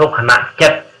đo cướp khả năng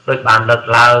chất đôi bạn lật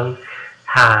lao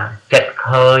thà chất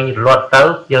khơi luật tới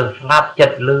dân slap chất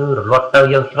lư rồi luật tới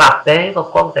dân slap thế có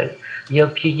con thể dân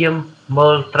khi dân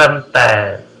mơ trâm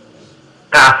tè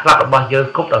ca slap bao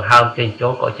dân cướp bằng khảo chạy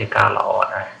chung có chỉ ca lọ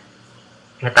này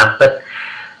người ta tích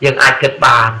dân ai kết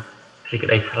bàn thì cái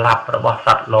đây slap rồi bỏ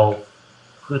sạch lô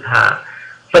cứ thả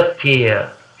bất chìa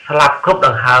slap khúc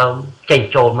đằng hàm chành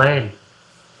trồn men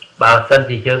bà sân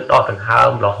thì dương đo đằng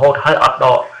hàm là hốt hơi ọt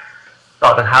đọ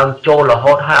đằng hàm trôn là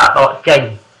hốt hơi ọt đọ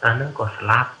chành nó có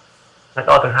slap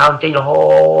đo đằng hàm chành là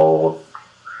hốt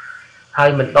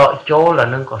hay mình đọ chỗ là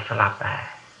nó có slap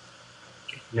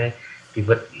nên thì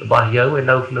vật bỏ giới với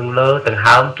đâu nâng lơ đằng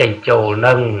hàm chành trồn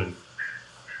nâng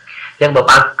nhưng mà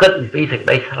bạn kết vì thực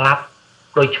đây slap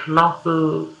rồi nó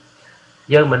cứ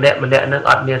dân mình nè nó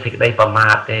ọt miên dịch đây vào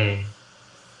mát thế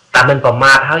tại mình vào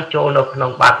mát hơi chỗ nó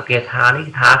không bạc kia thà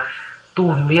ní thà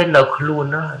tu miên nó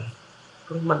luôn đó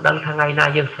mình đang thằng ngày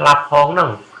nay dân slap phong nó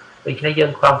vì thế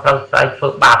dân không sai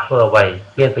phơi bạc phơi vậy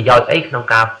miên phải dòi ấy nông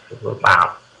ca phơi bạc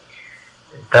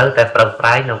tới tại phần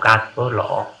trái nông ca phơi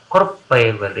lọ có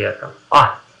về liệt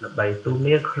đó nó bày tu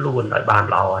miên luôn ở bàn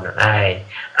lò này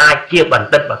ai chia bản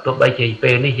đất và tôi bây giờ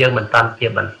về ní dân mình tan chia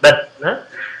bản đất đó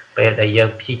về đây giờ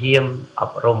phi diêm ấp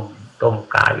rôm tôm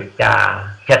cài trà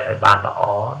chết ở bàn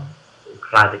đó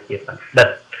khai được chuyện bản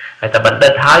đất hay ta bản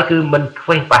đất thái cứ mình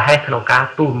phải hay thằng cá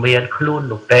tu miên luôn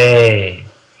lục tề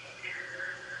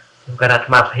cái đặt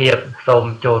mà hiệp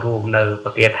xôm cho ruộng nở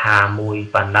và kia thà mùi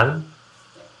và nắng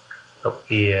lúc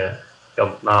kia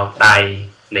trong non tay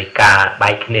này cả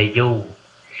bài kia du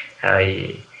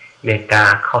hay này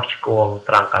cả khó cuồng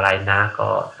trăng cả lại na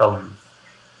có xôm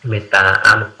người ta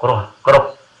ăn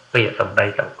cột việc sầm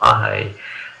đầy sầm hay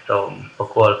rồi bậc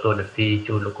cô tôi được đi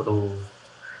chu lục đu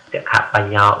để khát bài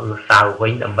nhau sao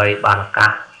với đầm bay bàn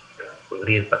ca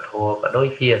riêng và thua và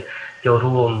đôi kia cho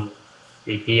ruộng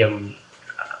thì kiềm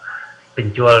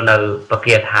tình chua nở và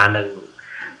kia thà nở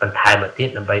phần thái mà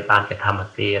tiết đầm bay bàn cái tham mà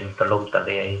tiền tờ lum tờ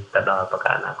lê tờ đò và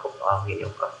cả là cũng có nhiều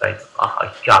có đây có hỏi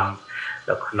chăm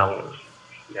được nông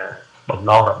bầm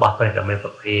non rồi bóc về rồi mình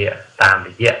bậc kia tam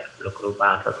để dễ lục đu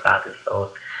bàn thật xa từ sâu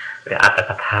vềอัตถ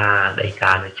กถาในก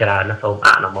ารเจริญสมอ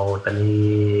ะนโมตนี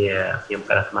ยมก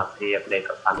ระสมัครเทียบใน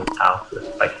กับปานุเตาคือ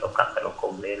ไปสกัดแต่ละกร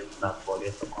มเล่นนับโพเล่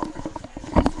นสมอง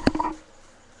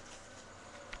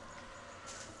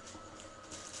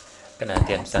ขณะเ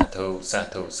ทียนสาธุ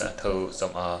ส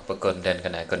มอประกนเดินข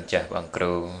ณะคนจากบังค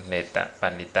รูเนตปั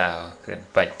นนิตาขึ้น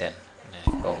ไปเดิน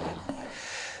คง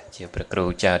เชื่อพระครู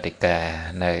เจ้าติกา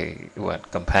ในวัด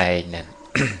กำแพงนั่น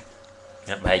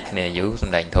ใบเนยยุส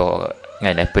ำแดงโท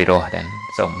ngày này bị rồi đến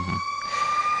xong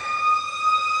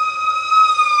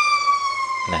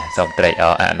nè xong trai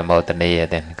ở anh mô tên đi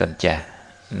đến con cha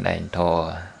đánh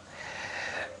thô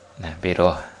nè bị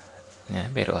rồi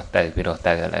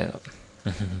lại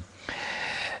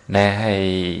nè hay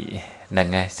nè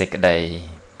ngay sẽ cái đây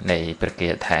này bậc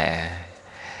kia thà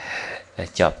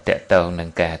chọc tẹt tàu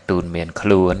nâng cả tuôn miền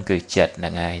khluôn cứ chật nè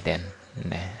ngay đến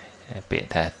nè bị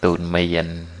thà tuôn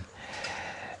miền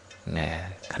nè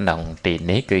ขนมตี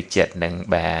นี้คือเจ็ดหนึ่ง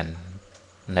แบน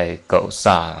ในโกศ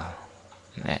ล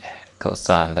เนี่ยโกศ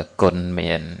ลละกุลเมี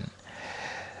ยน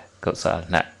โกศล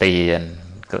ณเตียน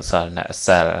โกศลณเซ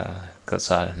ลโกศ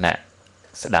ลณ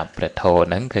สดับประโท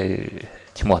นั้นคือ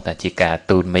ชั่วโมงตัจิกา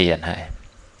ตูนเมียนให้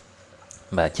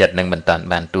แบบเจ็ดหนึ่งมันตอน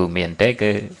บานตูเมียนได้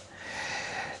คือ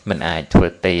มันอาจช่วย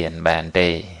เตียนบานได้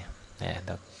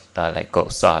ตอนไรโก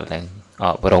ศลนั้นอ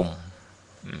อกรุม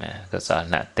โกศล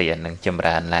ณเตียนนั้นจำร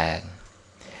านแรง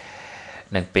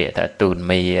นั่งเปียถ้าตูนเ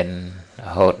มียน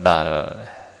โหดดอล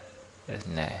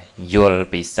ยุล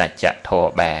ปิสัจจะโท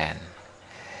แบน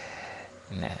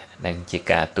นั่งจิ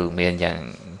กาตูนเมียนอย่าง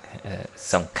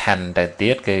สำคัญแต่เ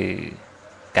ตี้ยคือ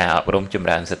การอบรมจุม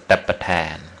รานสติปัฏฐา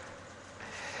น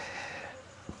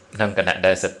นั่งขณะไ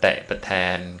ด้สติปัฏฐา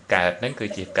นการนั่นคือ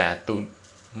จิกาตูน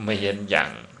เมียนอย่าง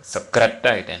สกัดไ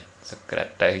ด้เนี่ยสกัด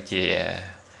ได้จี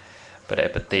ประเดี๋ย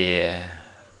วปฏิ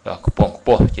ก็กปงป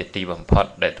วดจะตีบำพอด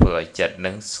ได้เผื่อจัดนึ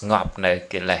งงอบใน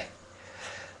กิเลส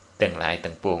ตั้งหลาย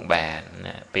ตั้งปวงแบน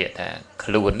เปียถ้าค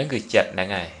รูนั่นคือจัดนั่ง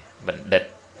ไงบัณฑิต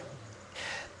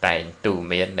tại tù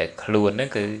miền này luôn nó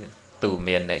cứ tù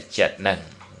miền này chật nâng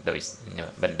đổi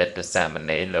bình đất tôi xa mình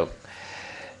ấy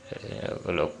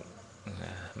lục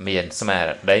miền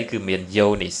mà đấy cứ miền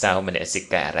vô thì sao mình lại xịt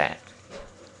cả ra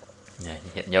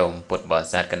hiện nhôm bột bỏ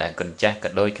sát cái này cần chắc cả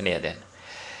đôi cái này đen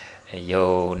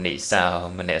vô nị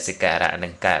sao mình lại xịt cả ra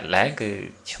nâng cả lá cứ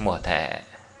mùa thẻ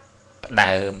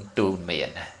đau tu miền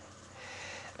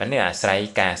vấn đề là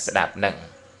say cả đạp nâng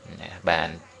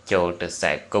bạnចូលទៅខ្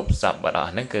សែគប់សពរបស់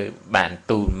ហ្នឹងគឺបាន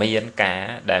ទូលមានការ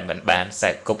ដែលមិនបានខ្សែ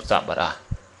គប់សពរបស់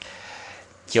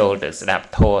ចូលទៅស្ដាប់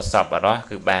ធម៌សពរបស់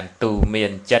គឺបានទូលមា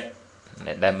នចិត្ត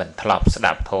ដែលមិនធ្លាប់ស្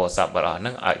ដាប់ធម៌សពរបស់ហ្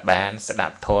នឹងឲ្យបានស្ដា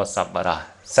ប់ធម៌សពរបស់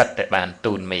សិតតែបាន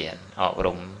ទូលមានអប់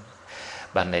រំ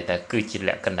បានន័យថាគឺជាល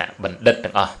ក្ខណៈបណ្ឌិត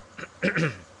ទាំងអស់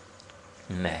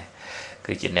ណែ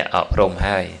គឺជាអ្នកអប់រំ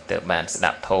ហើយទៅបានស្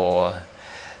ដាប់ធម៌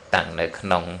តាំងនៅក្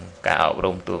នុងការអប់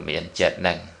រំទូលមានចិត្តហ្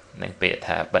នឹងនឹងពាក្យ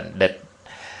ថាបណ្ឌិត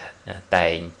តែ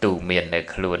ងទូមាននៅ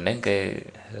ខ្លួនហ្នឹងគឺ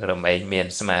រមែងមាន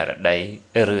ស្មារតី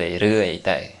រឿយ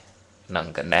តែក្នុង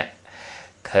គណៈ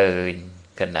ឃើញ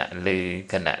គណៈឮ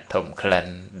គណៈធំក្លិន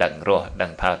ដឹងរសដឹ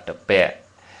ងផោតពៈ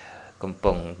កំ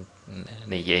ពុង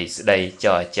និយាយស្ដីច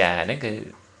រចាហ្នឹងគឺ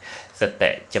ស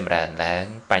តិចម្រើនឡើង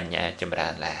បញ្ញាចម្រើ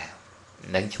នឡើង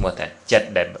នឹងឈ្មោះថាចិត្ត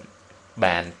ដែល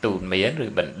បានទូមានឬ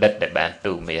បណ្ឌិតដែលបាន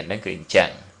ទូមានហ្នឹងគឺអញ្ចឹ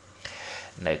ង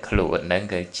នៅខ្លួនហ្នឹង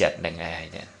គឺចិត្តនឹងឯង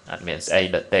អត់មានស្អី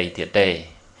ដតីទៀតទេ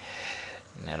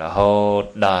រហូត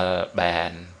ដល់បា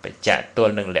នបច្ចៈទ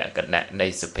ល់នឹងលក្ខណៈនៃ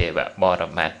សភាវៈបរ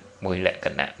មត្តមួយលក្ខ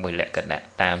ណៈ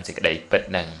តាមសេចក្តីពិត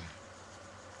ហ្នឹង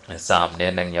សំនេះ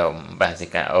នឹងញោមបាសិ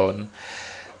កាអូន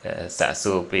សាក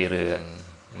សួរពីរឿង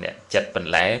អ្នកចិត្តប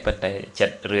ន្លែប៉ុន្តែចិ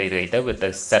ត្តរឿយទៅវាទៅ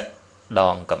សិតដ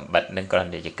ងកំបិតនឹងគ្រាន់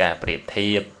តែជាការប្រៀបធៀ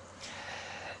ប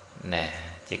ណា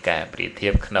ជាការប្រៀបធៀ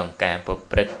បក្នុងការប្រ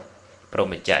ព្រឹត្តព្រ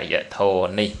មចរិយធ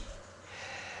ម៌នេះ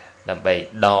ដើម្បី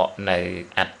ដកនៅ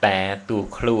អត្តាតួ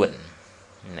ខ្លួន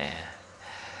ណា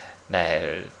ដែ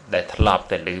លធ្លាប់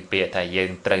តែឮពាក្យថាយើង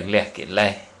ត្រូវលះកិលេ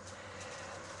ស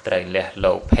ត្រូវលះ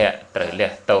លោភៈត្រូវ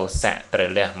លះទោសៈត្រូវ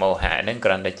លះមោហៈហ្នឹងគ្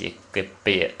រាន់តែជា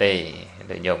ពាក្យទេ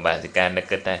ដូចញោមបាសិកានឹក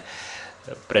គិតថា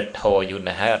ព្រឹត្តធម៌យូរ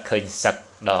ណាស់ហើយអត់ឃើញសឹក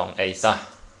ដងអីសោះ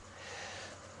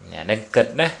ញ៉ានឹងគិត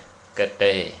ណាគិត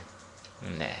ទេ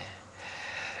ណា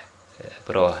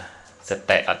ព្រោះស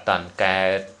តិអត់តន់កើ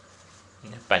ត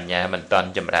បញ្ញាមិនតន់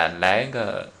ចម្រើនឡើងក៏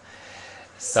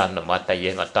សន្មតតែ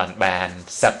យើងអត់តន់បាន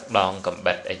សឹកដងកំ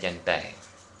បិតអីចឹងតែ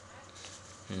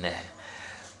ណា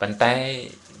ប៉ុន្តែ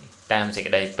តាមសេច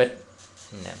ក្តីពិត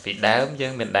ពីដើមយើ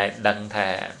ងមិនដែលដឹងថា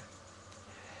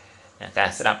ការ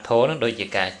ស្ដាប់ធម៌នឹងដូចជា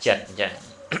ការចិត្តអញ្ចឹង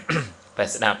បើ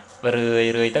ស្ដាប់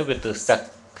រឿយទៅវាទៅសឹ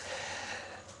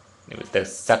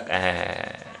ក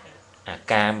អា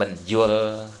ការមិនយល់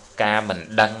ការមិន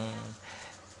ដឹង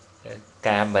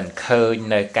ការមិនឃើញ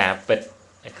នៅការពិត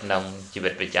ក្នុងជីវិ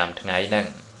តប្រចាំថ្ងៃហ្នឹង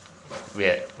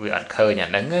វាអត់ឃើញអា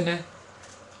ហ្នឹងណា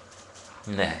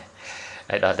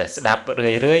ហើយដល់តែស្ដាប់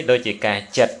រឿយដូចជាការ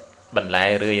ចិត្តបន្លែ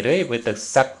រឿយវាទៅ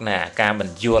សឹកណាការមិន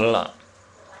យល់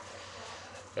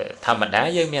ធម្មតា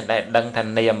យើងមានតែដឹងថា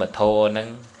នាមធម៌ហ្នឹង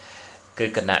គឺ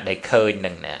គណៈដែលឃើញហ្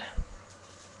នឹងណា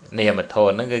នាមធ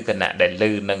ម៌ហ្នឹងគឺគណៈដែលឮ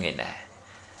ហ្នឹងឯណា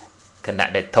គណៈ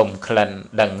ដែលធំក្លិន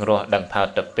ដឹងរសដឹងផោ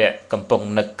តពៈកំពុង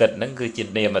នឹកគិតហ្នឹងគឺជា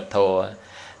នាមធម៌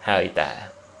ហើយតា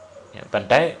ប៉ុន្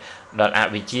តែដល់អ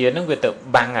វិជ្ជាហ្នឹងវាទៅ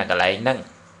បាំងអាកន្លែងហ្នឹង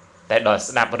តែដល់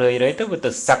ស្ដាប់រឿយទៅវា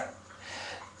ទៅសឹក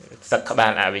ក្បា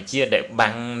លអវិជ្ជាដែល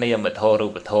បាំងនាមធម៌រូ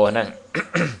បធម៌ហ្នឹង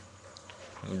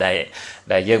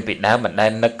ដែលយើងពីដើមមិនដែ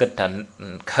លនឹកគិតថា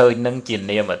ឃើញនឹងជា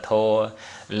នាមធម៌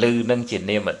ឮនឹងជា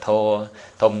នាមធម៌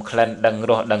ធំក្លិនដឹង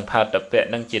រសដឹងផោតពៈ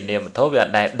នឹងជានាមធម៌វាអ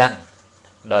ត់ដែលដឹង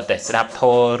ដល់តែស្ដាប់ធ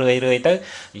ម៌រឿយទៅ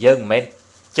យើងមិនមែន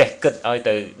ចេះគិតឲ្យ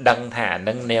ទៅដឹងថា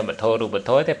នឹងនាមធម៌រូប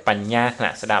ធម៌ទេបញ្ញាថ្នា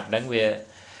ក់ស្ដាប់ហ្នឹងវា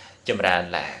ចម្រើន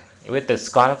ឡើងវាទៅ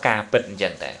ស្គាល់ការពិតអញ្ចឹ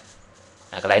ងតែ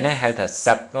អាកន្លែងហ្នឹងហៅថា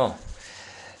សឹកនោះ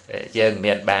យើង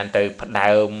មានបានទៅផ្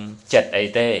ដើមចិត្តអី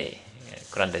ទេ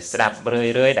គ្រាន់តែស្ដាប់រឿ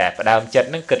យដែលផ្ដើមចិត្ត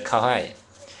ហ្នឹងគិតខុសហើយ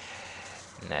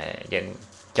ណាយើង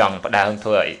ចង់ផ្ដើមធ្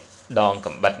វើឲ្យដង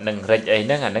កំបិតនឹងរិចអីហ្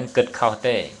នឹងអាហ្នឹងគិតខុស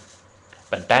ទេ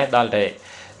ប៉ុន្តែដល់តែ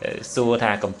សួរ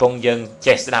ថាកំពុងយើង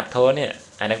ចេះស្ដាប់ធម៌នេះ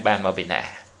អាហ្នឹងបានមកពីណា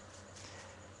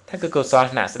ថាគឺកុសល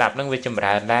ថ្នាក់ស្ដាប់ហ្នឹងវាចម្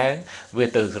រើនឡើងវា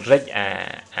ទៅរិចអា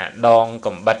ដង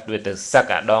កំបិតវាទៅសឹក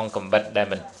អាដងកំបិតដែល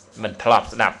មិនធ្លាប់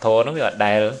ស្ដាប់ធម៌ហ្នឹងវាអត់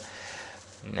ដែល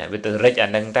វាទៅរិចអា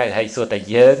ហ្នឹងទៅហើយសួរតែ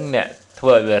យើងអ្នកធ្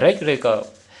វើឲ្យវារិចឬក៏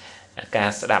ការ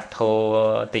ស្ដាប់ធម៌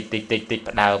តិច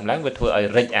ផ្ដើមឡើងវាធ្វើឲ្យ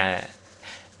រិចអា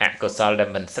អកុសលដែល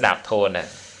មិនស្ដាប់ធម៌ហ្នឹង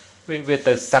វា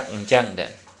ទៅសឹកអញ្ចឹងដែ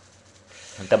រ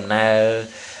ដំណើរ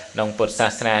ក្នុងពុទ្ធសា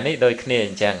សនានេះដូចគ្នាអ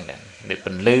ញ្ចឹងដែរដូចព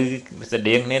ន្លឺស្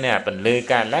តៀងគ្នាណាពន្លឺ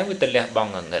កើតឡើងវាទៅលះប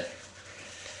ង់ងងឹត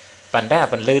ប៉ុន្តែ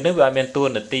បន្លឺនេះវាអត់មានតួ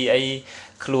នាទីអី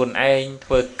ខ្លួនឯងធ្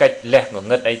វើកិច្ចលះង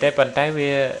ងឹតអីទេប៉ុន្តែ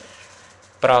វា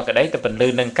ប្រក្តីទៅបន្លឺ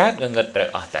នឹងកើតងងឹតត្រូវ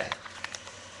អស់តែ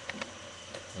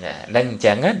ណានឹងអញ្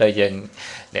ចឹងដល់យើង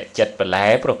អ្នកចិត្តបន្លែ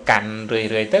ប្រកាន់រឿយ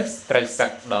ទៅត្រូវសឹ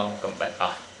កដងកំបិតអ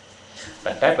ស់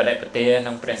ប៉ុន្តែបដិបទាក្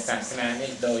នុងព្រះសាសនា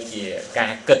នេះដូចជាកា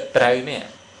រគិតត្រូវនេះ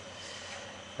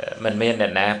មិនមានអ្ន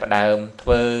កណាផ្ដើមធ្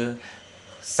វើ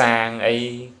សាងអី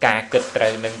ការគិតត្រូ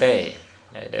វនឹងទេ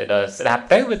ដល់ស្ដាប់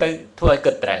ទៅវាទៅធ្វើឲ្យ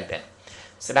គិតត្រូវតែ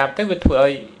ស្ដាប់ទៅវាធ្វើឲ្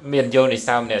យមានយោនិ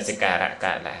សោមនសិការៈ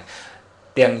កើតឡើង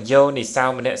ទាំងយោនិសោ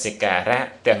មនសិការៈ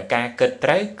ទាំងការគិតត្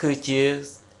រូវគឺជា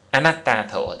អនត្តា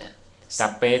ធម៌ទេស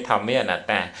ព្ពេធម្មាអនត្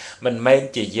តាមិនមែន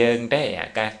ជាយើងទេ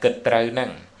ការគិតត្រូវហ្នឹ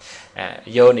ង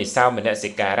យោនិសោមនសិ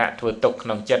ការៈធ្វើទុកក្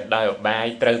នុងចិត្តដោយឧបាយ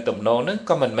ត្រូវទំនងហ្នឹង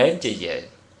ក៏មិនមែនជាយើង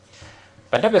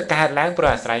ប៉ុន្តែវាកើតឡើងព្រោះ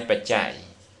អាស្រ័យបច្ច័យ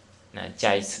ណា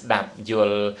ចៃស្ដាប់យ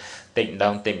ល់តិចម្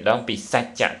ដងពីសច្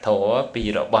ចធម៌ពី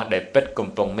របស់ដែលពិតកំ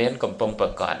ពុងមានកំពុងប្រ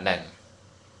កបហ្នឹង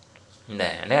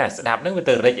ណាស្ដាប់ហ្នឹងវា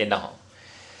ទៅរិចឯណោះ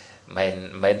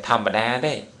មិនធម្មតា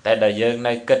ទេតែដល់យើង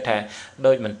នៅគិតថា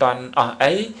ដូចមិនតាន់អស់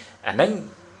អីអាហ្នឹង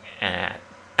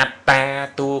អត្តា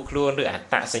តួខ្លួនឬអត្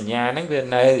តសញ្ញាហ្នឹងវា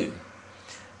នៅ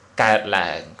កើតឡើ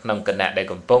ងក្នុងគណៈដែល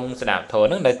កំពុងស្ដាប់ធម៌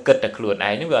ហ្នឹងនៅគិតតែខ្លួនឯ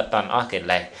ងហ្នឹងវាអត់តាន់អស់កិ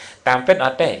លេសតាមពិតអ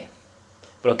ត់ទេ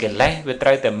ព្រោះកិលេសវាត្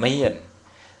រូវតែមាន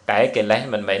តែកិលេស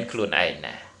មិនមែនខ្លួនឯង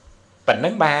ណាប៉ុណ្ណឹ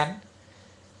ង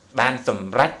បានស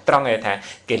ម្រេចត្រង់ឯថា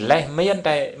កិលេសមាន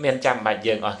តែមានចាំបាច់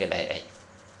យើងអស់កិលេសអី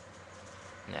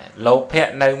ណាលោភៈ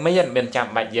នៅមានចាំ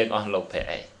បាច់យើងអស់លោភៈ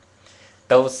អី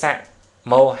ទោសៈ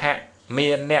មោហៈ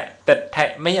មានអ្នកទិដ្ឋិ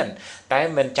មានតែ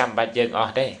មិនចាំបាច់យើងអ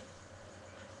ស់ទេ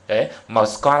មក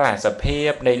ស្គាល់អាសភា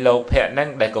ពនៃលោភៈហ្នឹង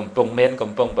ដែលកំពុងមាន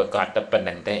កំពុងប្រកបតែប៉ុណ្្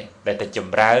នឹងទេដែលតែច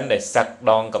ម្រើនដែលសឹក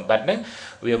ដងកំបិតហ្នឹង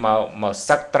វាមក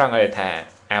សឹកត្រង់ឲ្យថា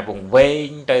អាវង្វេង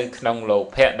ទៅក្នុងលោ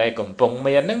ភៈដែលកំពុង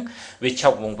មានហ្នឹងវាឈ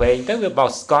ប់វង្វេងទៅវាបោក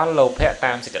ស្គាល់លោភៈ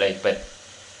តាមសេចក្តីពិត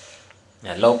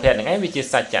ណាលោភៈហ្នឹងឯងវាជា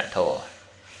សច្ចធម៌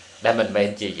ដែលមិនមែន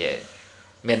ជាយើង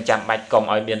មានចាំបាច់កុំ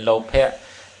ឲ្យមានលោភៈ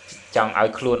ចង់ឲ្យ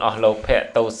ខ្លួនអស់លោភៈ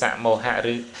ទោសៈមោហៈ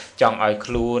ឬចង់ឲ្យ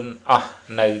ខ្លួនអស់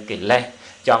នៅកិលេស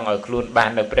ចង់ឲ្យខ្លួនបា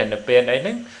ននៅព្រះនិព្វានអីហ្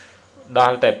នឹងដ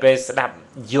ល់តែពេលស្ដាប់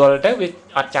យល់ទៅវា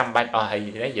អត់ចាំបាច់អស់អី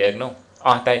ទេយើងនោះអ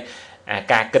ស់តែ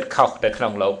ការគិតខុសទៅក្នុ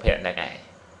ងលោភៈហ្នឹងឯង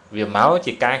វាមក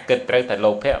ជាការគិតត្រូវតែ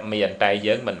លោភៈមានតែ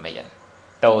យើងមិនមាន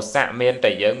ទោសៈមានតែ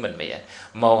យើងមិនមាន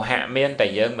មោហៈមានតែ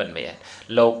យើងមិនមាន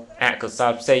លោកអកុស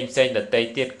លផ្សេងដទៃ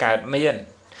ទៀតកើតមាន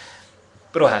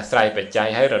ព្រោះអាស្រ័យបច្ច័យ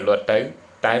ហើយរលត់ទៅ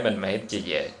តែមិនមែនជា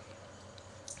យើង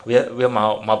វា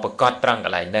មកប្រកបត្រង់ក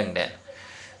ន្លែងហ្នឹងដែរ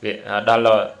វាដ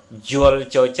ល់យល់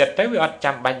ចូលចិត្តទៅវាអត់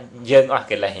ចាំបាច់យើងអស់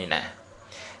កិលេសនេះណា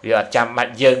វាអត់ចាំបា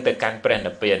ច់យើងទៅកាន់ព្រះ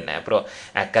និព្វានណាព្រោះ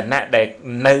អាគណៈដែល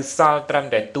នៅសល់ត្រឹម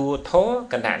តែតួធម៌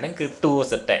គណៈហ្នឹងគឺតួ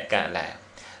សតិកាឡា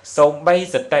សូម្បី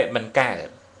សតិមិនកើត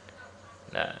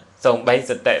ណាសូម្បី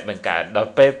សតិមិនកើតដ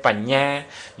ល់ពេលបញ្ញា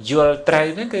យល់ត្រូវ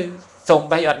ហ្នឹងគឺសូម្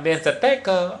បីអត់មានសតិ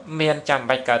ក៏មានចាំ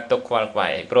បាច់កើតទុកខ្វល់ខ្វា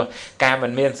យព្រោះការមិ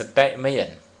នមានសតិ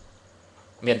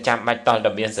មានចាំបាច់តល់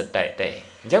តែមានសតិទេ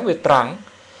អញ្ចឹងវាត្រង់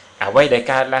អ្វីដែល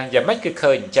កើតឡើងយ៉ាងម៉េចគឺ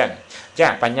ឃើញអញ្ចឹងចា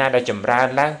បញ្ញាដែលចម្រើន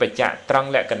ឡើងបច្ចៈត្រង់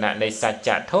លក្ខណៈនៃសច្ច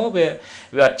ធម៌វា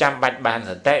អត់ចាំបាច់បាន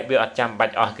សតិវាអត់ចាំបា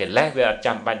ច់អស់កិលេសវាអត់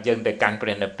ចាំបាច់យើងទៅកាន់ព្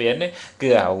រះនិព្វាននេះគឺ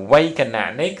អ្វីគណៈ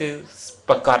នេះគឺ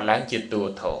ប្រកបឡើងជាតួ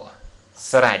ធម៌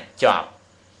ស្រេចចប់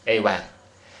អីវ៉ា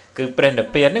គឺព្រះនិ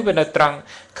ព្វាននេះវានៅត្រង់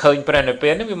ឃើញព្រះនិព្វា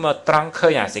ននេះវាមកត្រង់ឃើ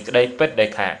ញអាសេចក្តីពិតដែល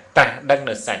ថាត្រាស់ដឹង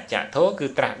នៅសច្ចធម៌គឺ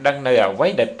ត្រាស់ដឹងនៅអ្វី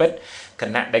ដែលពិតគ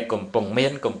ណៈដែលកំពុងមា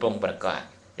នកំពុងប្រកប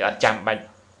វាអត់ចាំបាច់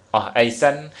អស់អី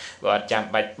សិនវាអត់ចាំ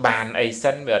បាច់បានអី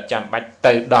សិនវាអត់ចាំបាច់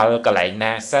ទៅដល់កន្លែង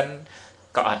ណាសិន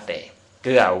ក៏អត់ទេ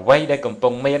គឺអ្វីដែលកំពុ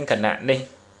ងមានគណៈនេះ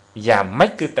យ៉ាងម៉េ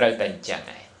ចគឺត្រូវតែអញ្ចឹង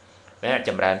ហើយណាច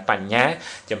ម្រើនបញ្ញា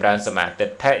ចម្រើនសមាទិ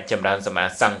ដ្ឋិចម្រើនសមា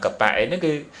សង្កបៈអីហ្នឹង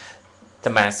គឺស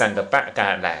មាសង្កបៈកើ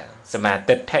តឡើងសមា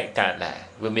ទិដ្ឋិកើតឡើង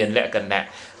វាមានលក្ខណៈ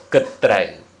គិតត្រូវ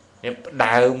នេះ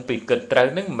ដើមពីគិតត្រូវ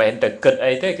ហ្នឹងមិនមែនតែគិត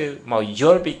អីទេគឺមកយ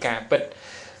ល់ពីការពិត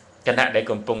គណៈដែល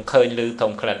កំពុងឃើញឮ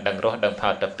ធំក្លិនដឹងរសដឹងផោ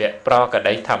តពៈប្រក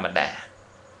ដីធម្មតា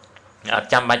អត់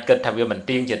ចាំបាច់គិតថាវាមិន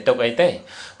ទៀងជាទុកអីទេ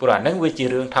ព្រោះអានឹងវាជា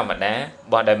រឿងធម្មតា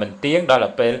បើដែលមិនទៀងដល់ទៅ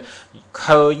ពេល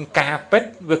ឃើញការពិត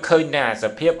វាឃើញនៅអាស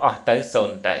ភាពអស់ទៅសូ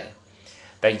ន្យទៅ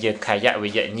តែជាខយវិ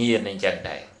ជ្ជញាណអញ្ចឹង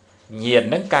ដែរញាណ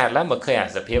ហ្នឹងកើតឡើងមកឃើញអា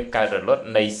សភាពកើតរលត់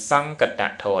នៃសង្កត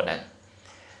ធម៌ហ្នឹង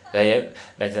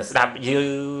ដែលស្ដាប់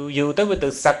យូរទៅវាទៅ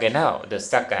សឹកឯណោទៅ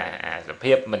សឹកអាស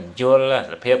ភាពមិនយល់អា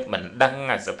សភាពមិនដឹង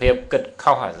អាសភាពគិត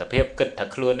ខុសអាសភាពគិតថា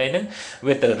ខ្លួនអីហ្នឹង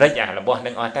វាទៅរិចអារបស់ហ្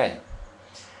នឹងអស់ទៅ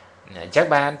អញ្ចឹង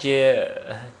បាន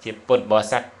ជាពុទ្ធបរិ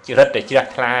ស័ទរិតតែជ្រះ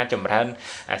ថ្លាចម្រើន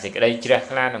អាសេចក្តីជ្រះ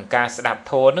ថ្លាក្នុងការស្ដាប់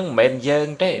ធម៌ហ្នឹងមិនមែនយើង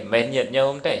ទេមិនមែនញាតិញោ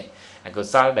មទេអកុ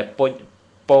សលដែល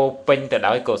ពុ ពោពេញទៅ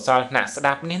ដោយកុសលថ្នាក់ស្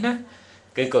ដាប់នេះណា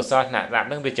គឺកុសលថ្នាក់ស្ដាប់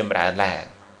ហ្នឹងវាចម្រើនឡើង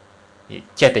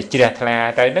ចេះតែជ្រះថ្លា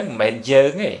ទៅហ្នឹងមិនមែនយើ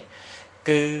ងទេ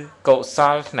គឺកុស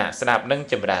លថ្នាក់ស្ដាប់ហ្នឹង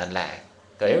ចម្រើនឡើង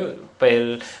ទៅពេល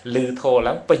ឮធម៌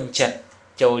ឡើងពេញចិត្ត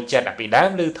ចូលចិត្តពីដើម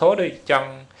ឮធម៌ដូចចង់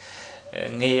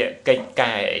ងាកកិច្ច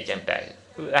កាយអីចឹងទៅ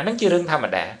អាហ្នឹងជារឿងធម្ម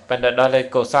តាប៉ុន្តែដល់តែ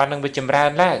កុសលហ្នឹងវាចម្រើ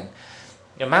នឡើង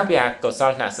មកវាកុស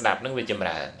លថ្នាក់ស្ដាប់ហ្នឹងវាចម្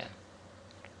រើន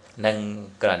នឹង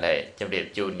គ្រាន់តែជម្រាប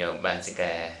ជូនញោមបានសិ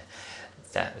កា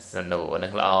សនុនឹ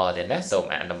ងល្អទេណាសូម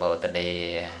អនុមោទនា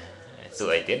សួរ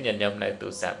អីទៀតញញោមនៅទូ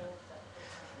រស័ព្ទ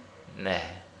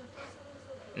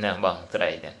ណែបងស្រី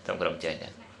នេះសូមក្រុមចេញ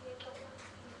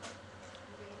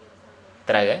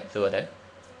ត្រូវហ៎សួរទៅ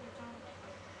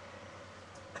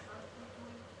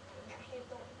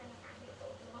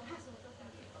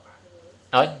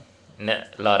អើយអ្នក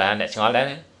ឡរ៉ាអ្នកឆ្ងល់ដែរ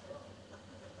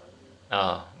អូ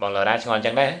បងឡរ៉ាឆ្ងល់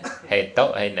ចឹងដែរហេតុ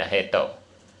ហើយអ្នកហេតុ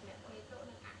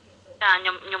ចា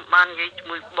ខ្ញុំបាននិយាយជា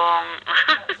មួយបង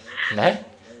ណា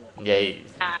និយាយ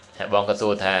បងក៏សួ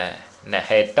រថាអ្នក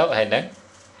ហេតុហើយហ្នឹង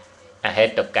អហេ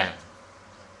តុកម្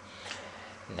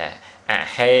មណាអ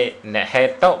ហេអ្នកហេ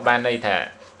តុបានន័យថា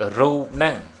រូបហ្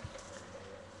នឹង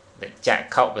ចក្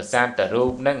ខុប្រសាទទៅរូ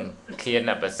បហ្នឹងឃាន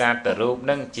ប្រសាទទៅរូបហ្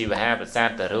នឹងជីវហាប្រសាទ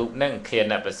ទៅរូបហ្នឹងឃា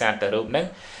នប្រសាទទៅរូបហ្នឹង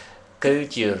គឺ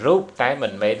ជារូបតែមិ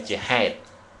នមែនជាហេតុ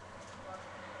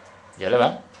យល់ទេប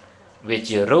ងវា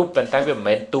ជារូបប៉ុន្តែវាមិន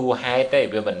មែនតួហេតុទេ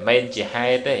វាមិនមែនជាហេ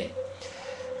តុទេ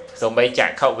សូម្បីច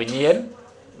ក្ខុវិញ្ញាណ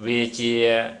វាជា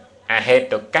អហេ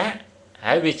តុកៈ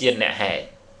ហើយវាជាអ្នកហេតុ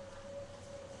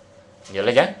យ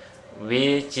ល់ទេចាវា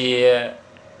ជា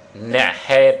អ្នក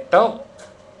ហេតុ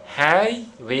ហើយ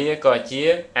វាក៏ជា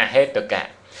អហេតុកៈ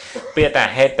ពាក្យថា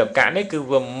ហេតុកៈនេះគឺ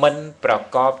វាមិនប្រ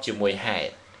កបជាមួយហេ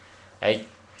តុហើយ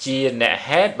ជាអ្នក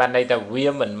ហេតុបានន័យថាវា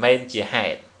មិនមែនជាហេ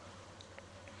តុ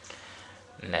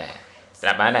ណែស្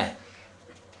ដាប់បានទេ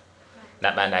ដា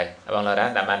ក់បានហើយបងឡរ៉ា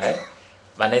ដាក់បានហើយ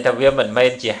បានន័យថាវាមិនមែ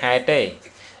នជាហេតុទេ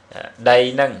ដី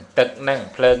ហ្នឹងទឹកហ្នឹង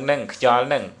ភ្លើងហ្នឹងខ្យល់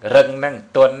ហ្នឹងរឹងហ្នឹង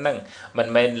ទន់ហ្នឹងមិន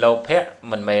មែនលោភៈ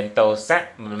មិនមែនទោសៈ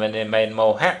មិនមែនមោ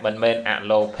ហៈមិនមែនអ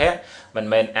លោភៈមិន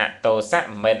មែនអទោសៈ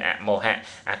មិនមែនអមោហៈ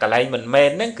អាកន្លែងមិនមែន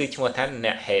ហ្នឹងគឺឈ្មោះថាអ្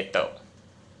នកហេតុ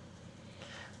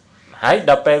ហើយ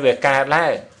ដល់ពេលវាកើតឡើ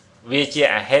ងវាជា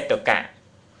អហេតុកៈ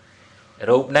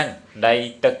រូបហ្នឹងដី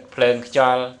ទឹកភ្លើងខ្យ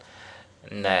ល់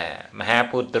ណាមហា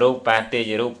ពុទ្ធរូបបាទេ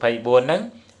យរូប24ហ្នឹង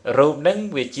រូបហ្នឹង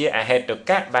វាជាអហេតុ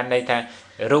កៈបានន័យថា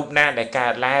រូបណាដែលកើ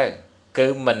តឡើងគឺ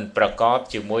មិនប្រកប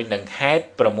ជាមួយនឹងហេតុ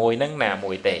6ហ្នឹងណា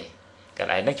មួយទេកន្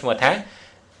លែងហ្នឹងឈ្មោះថា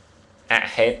អ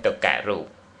ហេតុកៈរូប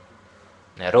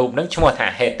រូបហ្នឹងឈ្មោះថា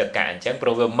ហេតុកៈអញ្ចឹងព្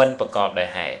រោះវាមិនប្រកបដោយ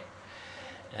ហេតុ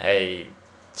ហើយ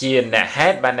ជាអ្នកហេ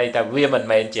តុបានន័យថាវាមិន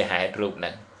មែនជាហេតុរូបហ្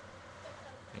នឹង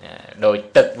ដោយ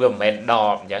ទឹកវាមិនមែនដ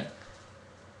បអញ្ចឹង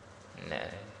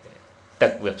ទឹ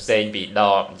កវាផ្សេងពីដ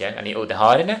បអញ្ចឹងអានេះឧទាហ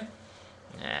រណ៍ទេណា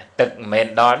ទឹកមិនមែន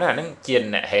ដបណាអាហ្នឹងជា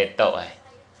អ្នកហេតុហើយ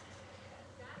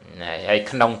ហើយ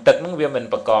ក្នុងទឹកហ្នឹងវាមិន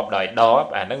ប្រកបដោយដប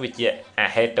អាហ្នឹងវាជាអ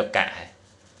ហេតុកៈ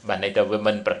បានន័យថាវា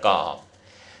មិនប្រកប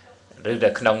ឬតែ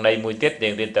ក្នុងន័យមួយទៀតយើ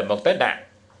ងរៀនទៅមកទៅដាក់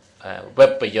វិ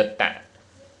បយុត្តៈ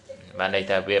បានន័យ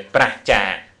ថាវាប្រះចា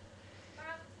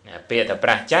ពាក្យថាប្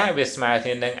រះចាវាស្មើគ្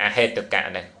នានឹងអហេតុកៈ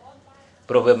ហ្នឹង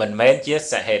ព្រោះវាមិនមែនជា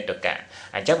សហេតុកៈ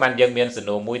អញ្ចឹងបានយើងមានសំ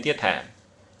ណួរមួយទៀតថា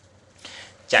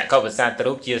ចក្ខុប្រសាទ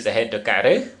រូបជាសហេតុកៈ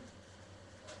ឬ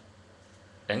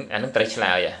អានឹងត្រូវឆ្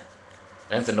លើយ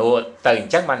ហ្នឹងសំណួរទៅអ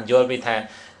ញ្ចឹងបានយល់វាថា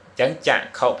អញ្ចឹងចក្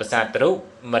ខុប្រសាទរូប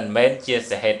មិនមែនជា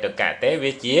សហេតុកៈទេ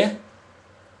វាជា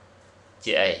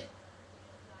អី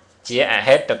ជាអ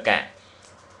ហេតុកៈ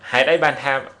ហេតុអីបាន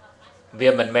ថាវា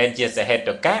មិនមែនជាសហេ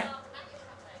តុកៈ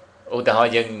ឧទាហរ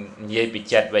ណ៍យើងនិយាយពី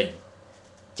ចិត្តវិញ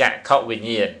ចក្ខុវិញ្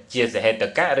ញាណជាសហេតុ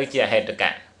កៈឬជាអហេតុ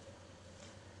កៈ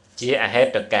ជាអហេ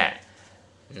តុកៈ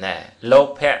ណាលោ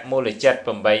ភៈមូលចិត្ត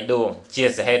8ដួងជា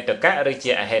សហេតុកៈឬ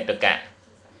ជាអហេតុកៈ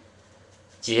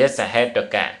ជាសហេតុ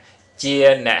កៈជា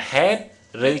អ្នកហេតុ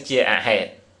ឬជាអហេតុ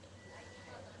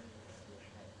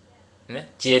ណា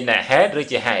ជាអ្នកហេតុឬ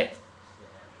ជាហេតុ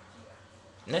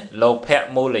ណាលោភៈ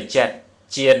មូលចិត្ត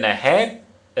ជាអ្នកហេតុ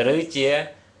ឬជា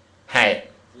ហេតុ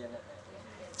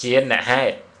ជាអ្នកហេ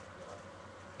តុ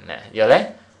ណាយល់ទេ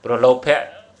ព្រោះលោភៈ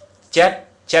ចិត្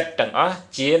តទាំងអស់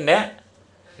ជាអ្ន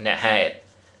កហេតុ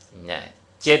ណា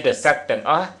ចេតសិកទាំង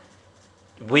អស់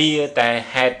វាតែ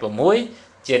ហេតុ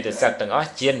6ចេតសិកទាំងអស់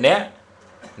ជាអ្ន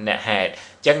កហេតុ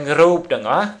អញ្ចឹងរូបទាំង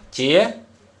អស់ជា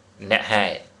អ្នកហេ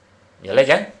តុយល់ទេអ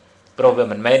ញ្ចឹងព្រោះវា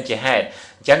មិនមែនជាហេតុ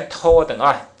អញ្ចឹងធម៌ទាំងអ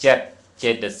ស់ចិត្ត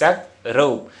ចេតសិករូ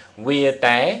បវា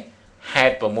តែហេ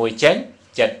តុ6ចេញ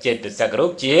ចិត្តចេតសិករូ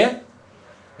បជា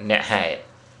អ្នកហេតុ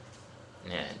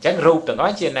អញ្ចឹងរូបទាំងអ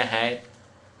ស់ជាអ្នកហេតុ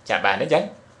ចាប់បានទេអញ្ចឹង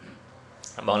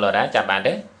បងឡរ៉ាចាប់បាន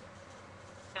ទេ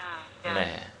nè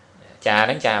cha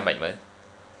đến cha mình mới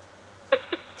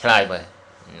lại mới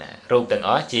nè rụp từng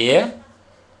ó chia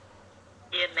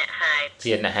nè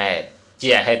hai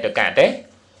chia hết được cả đấy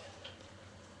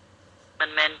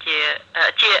mình men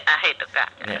chia hết được cả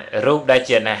rụp đây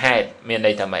chia nè hai miền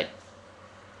đây thầm mày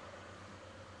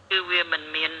cứ vì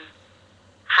mình miền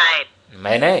hai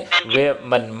mày này vì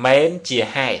mình men chia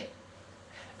hai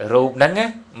rụp nắng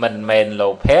á mình men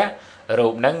lô phé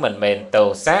rụp nắng mình men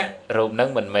tàu sát rụp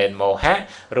nắng mình men màu hát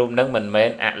rụp nắng mình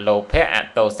men lô phé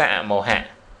tàu sát màu hạ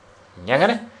nhá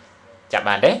đó chạm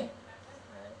bàn đấy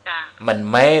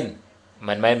mình men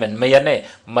mình miên này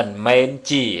mình men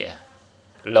chỉ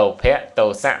lô phé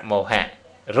tàu sát màu hạ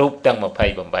rụp tăng một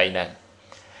phẩy bảy nè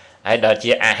ai đó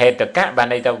chỉ hết tất cả bạn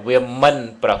này ta viêm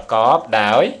mình có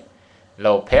đói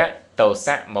lô phé tàu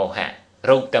sát màu hạ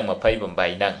rụp tăng một phẩy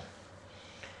bảy nè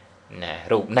nè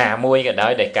rụp nà môi cái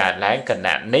đó để cả láng cần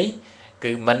nạn ní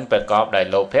cứ mình có đói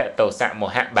lô phé tàu sát màu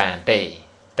hạ bàn để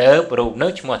tớ rụp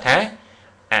nước một tháng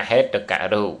hết tất cả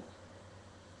rụp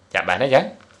chả bạn đấy chứ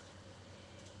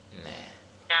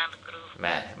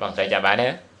mà bằng tay chả bạn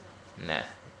đấy nè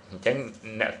chẳng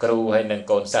nè kêu hay nâng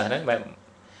cồn sơ nó mà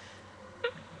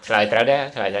lại trở đấy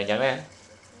lại chẳng đấy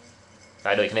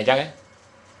lại được này chắc ấy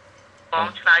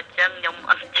con lại chân nhung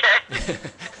ăn chết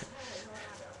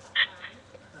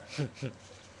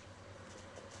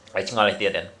phải ngon lại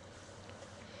tiền đấy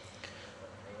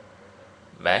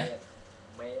bé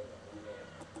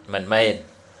mình men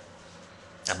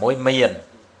mối miền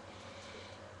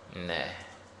nè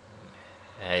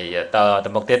hay tờ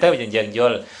một tiết tới dần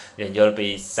vô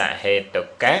bị xả hết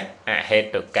được cá hết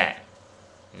được cả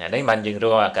nè đấy mình dừng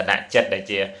rồi cả nạn chất để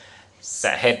chia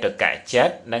xả hết được cả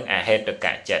chất nâng hết được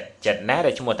cả chất nát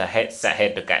đây chúng ta hết xả hết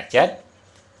được cả chất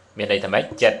miền đây thầm ấy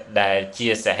chất đã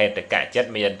chia xả hết được cả chất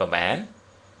miền và bán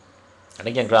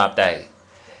nó dừng rồi tại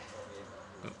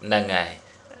nâng ngày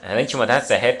đấy chúng ta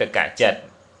xả hết được cả chất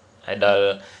hay đó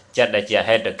chất đã chia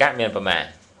hết được các miền và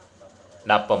bán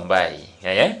đọc bầm bầy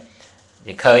ngày ấy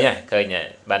thì khơi nha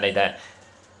bạn này là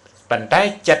bàn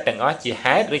tay chất đằng ó chia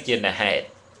hết với chia là hết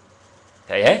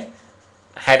thấy ấy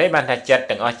hai đấy bàn tay chất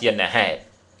đằng ó chia là hết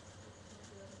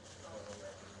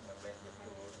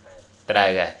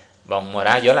đây rồi vòng màu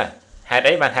đá vô là hai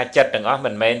đấy bàn tay chất đằng ó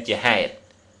mình men chia hết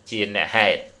chia là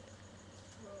hết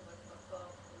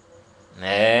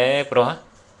nè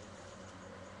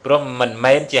pro mình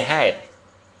men chia hết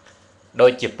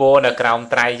đôi chia po là còng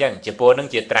trai chứ chia po nó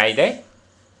chia trai đấy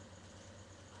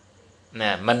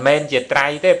nè mình men chia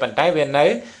trai thế bàn tay bên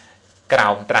ấy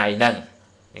còng trai nâng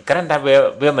cái đó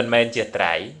về mình men chia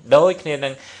trai đôi khi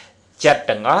nâng chặt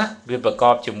đằng ó vì bà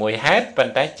cọp chịu mùi hết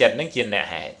bàn tay chặt nó chia nè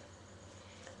hết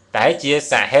tái chia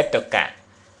xả hết tất cả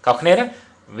còn khi đó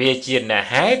vì chia nè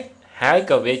hết hái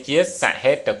cầu về chia xả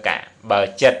hết tất cả bờ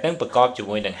chặt nó bà cọp chịu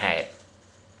mùi nâng hết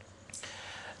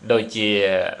đôi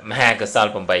chia mà hai cái sao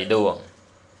bằng bảy đuông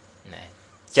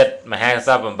chặt mà hai cái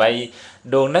sao bằng bảy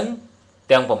đuông nâng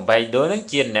trong vòng bay đối nó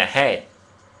chia nè hết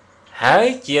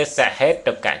hãy chia sẻ hết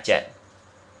tất cả trận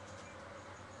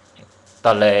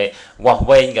tao lệ hoặc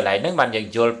quên cái lại nước man dần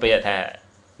vô biệt là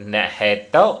nè hết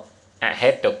tốt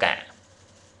hết tất cả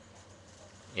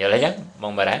nhớ lấy nhá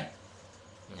mong bà đấy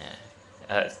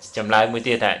chấm lại mới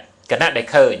tiêu thà cái nát để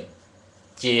khơi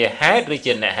chia hết với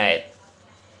chia nè hết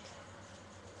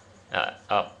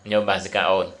nhớ bà sẽ cả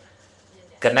ổn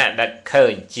cái nát đã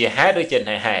khơi chia hết với chia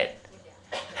nè hết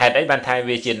hạt ấy ban thai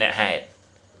về chuyện nè hạt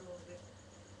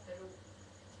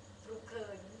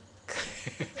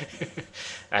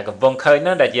còn vòng khơi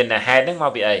nó là chuyện nè hạt nó mau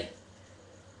bị ấy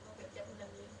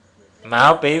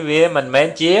máu bị về mình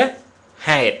men chia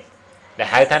hạt để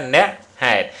hai thanh nét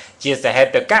hạt chia sẻ hết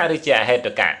tất cả đi chia hết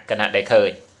tất cả cái nạn để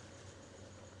khơi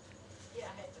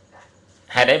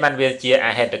hạt ấy ban về chia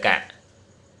hết tất cả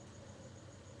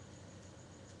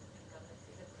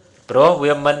pro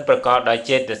vì mìnhประกอบដោយ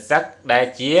ចេតសិកដែល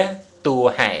ជាតួ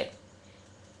ហេតុ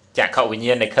ចក្ខុវិញ្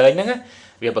ញាណដែលឃើញហ្នឹង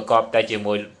វាប្រកបតែជា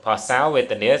មួយផោសោវេ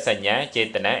ទនាសញ្ញាចេ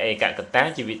តនាឯកកតា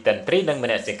ជីវិតន្ត្រីនិងម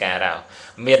នសិការោ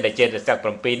មានតែចេតសិក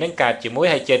7ហ្នឹងកើតជាមួយ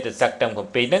ហើយចេតសិកទាំង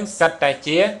7ហ្នឹងសិតតែ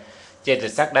ជាចេត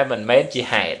សិកដែលមិនមែនជា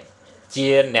ហេតុជា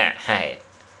អ្នកហេតុ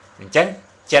អញ្ចឹង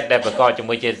ចិត្តដែលប្រកបជា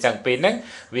មួយចេតសិក2ហ្នឹង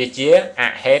វាជាអ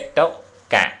ហេតុក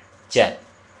ចិត្ត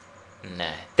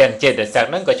nè tiền chết được sạc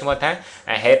nó có chúng ta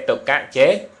hết tục cả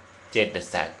chết được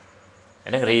sạc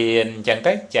nó riêng chẳng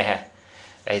tới chả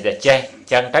đây là chơi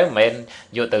chẳng tới mình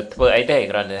vô từ vừa ấy đây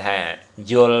rồi là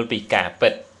vô bị cả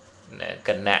bịch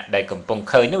cần nạ đây cầm bông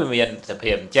khơi nó bị tập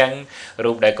hiểm chăng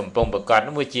rụp đây cầm bông bờ con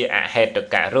nó mới chia hết được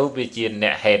cả rụp bị chia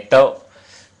nè hết tốt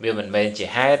vì mình chỉ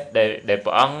hết để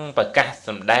bọn bà cá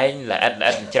sầm đen là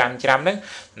ít trăm đó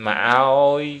mà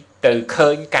ôi từ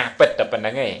khơi cà pít tập bên đó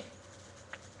nghe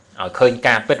ở khơi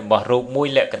cà pít bỏ rụp mũi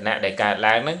lệ cận nạ để cả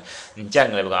láng đó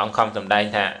chẳng là bọn không sầm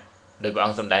đen thà đôi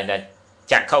bọn sầm đen là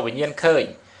chặt khẩu bình nhiên khơi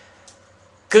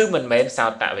cứ mình mến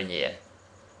sao tạo bình nhiên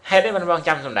hay đấy mình bọn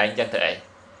trăm sầm đen chẳng thể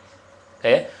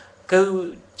thế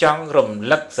cứ trong rùm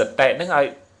lật sật tệ nó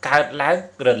ơi cao láng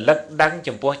rồi lật đăng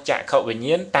chùm bố chặt khẩu bình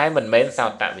nhiên tay mình mến sao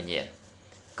tạo bình nhiên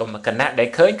còn mà cần nạ để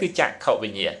khơi cứ chặt khẩu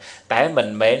bình nhiên tay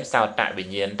mình mến sao tạo bình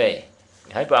nhiên đây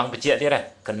hãy bọn ông phải chuyện thế này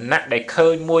cần nạ để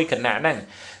khơi môi cần nạ năng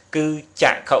cứ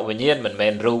chặt khẩu bình nhiên mình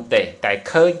mến rụp để tại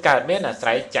khơi cao biết là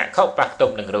sẽ chặt khẩu bạc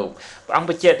tùng đừng rụp bọn ông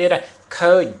phải chuyện thế này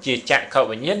khơi chỉ chặt khẩu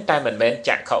bình nhiên tay mình mến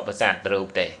chặt khẩu và sàn rụp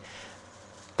để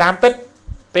tam tích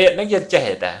biệt nó dân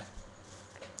trẻ ta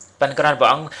bạn còn bọn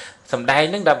ông sầm đáy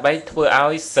nó đập bay thưa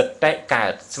áo sệt tay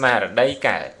cả mà ở đây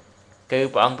cả cứ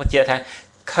bọn ông phải chuyện thay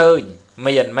khơi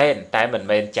miền men tại mình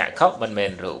men chặt khóc mình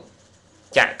men rụp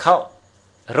chặt khóc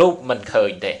rụp mình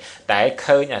khơi để tại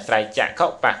khơi nhà sai chặt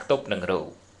khóc bạc túc đừng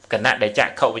rụp cần nãy để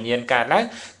chặt khóc bình nhiên cả lát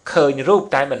khơi rụp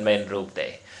tại mình men rụp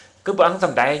để cứ bọn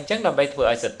sầm đáy chắc là bay thưa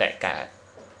ai sệt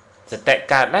tay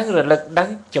cả lát rồi lực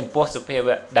đắng chấm po sụp heo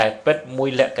đại bết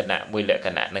mùi lệ cần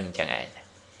nã nâng chẳng ai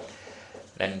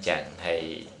nâng chẳng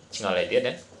hay ngồi lại tiếp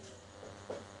đấy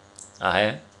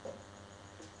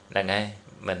nâng ngay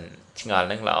mình ngồi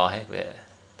nâng lọ hết về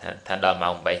thành đò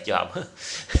mong bảy chòm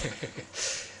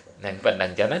nâng phần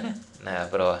nâng cho nó nè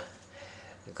bro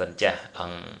còn cha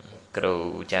ông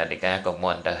kêu cha đi ca còn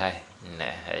mòn tới hay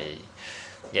nè hay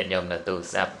nhận nhôm là tu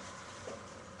sắp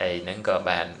ấy nâng có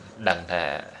bàn đằng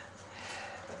thà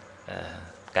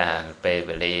cả về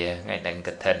về ngày nâng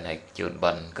kết thân hay chuồn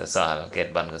bần cơ sở kết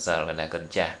bần cơ sở là con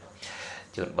cha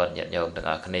chuồn bần nhận nhôm từng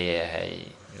ở kia hay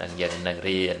nâng dân nâng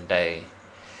riêng đây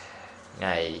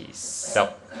ngày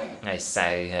sọc ngày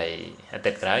sai hay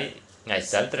tết cái ngày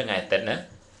sớm tới ngày tết nữa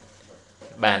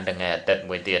ban từ ngày tết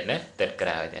mùi tiền nữa tết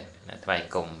cái rồi vài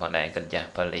cùng hôm nay cần cha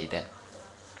Pali đấy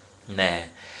nè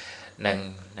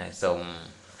nâng dùng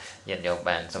nhận dấu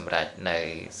bàn sầm rạch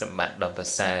này sầm bát đom bát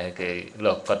sa cái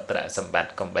lục Phật đã sầm bát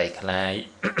còn bảy khai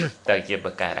tới chia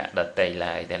bậc cả đặt tay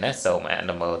lại để nó sầu mà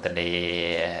nam mô tây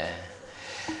ni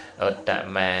ở tạ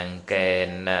mang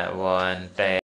kèn quan tè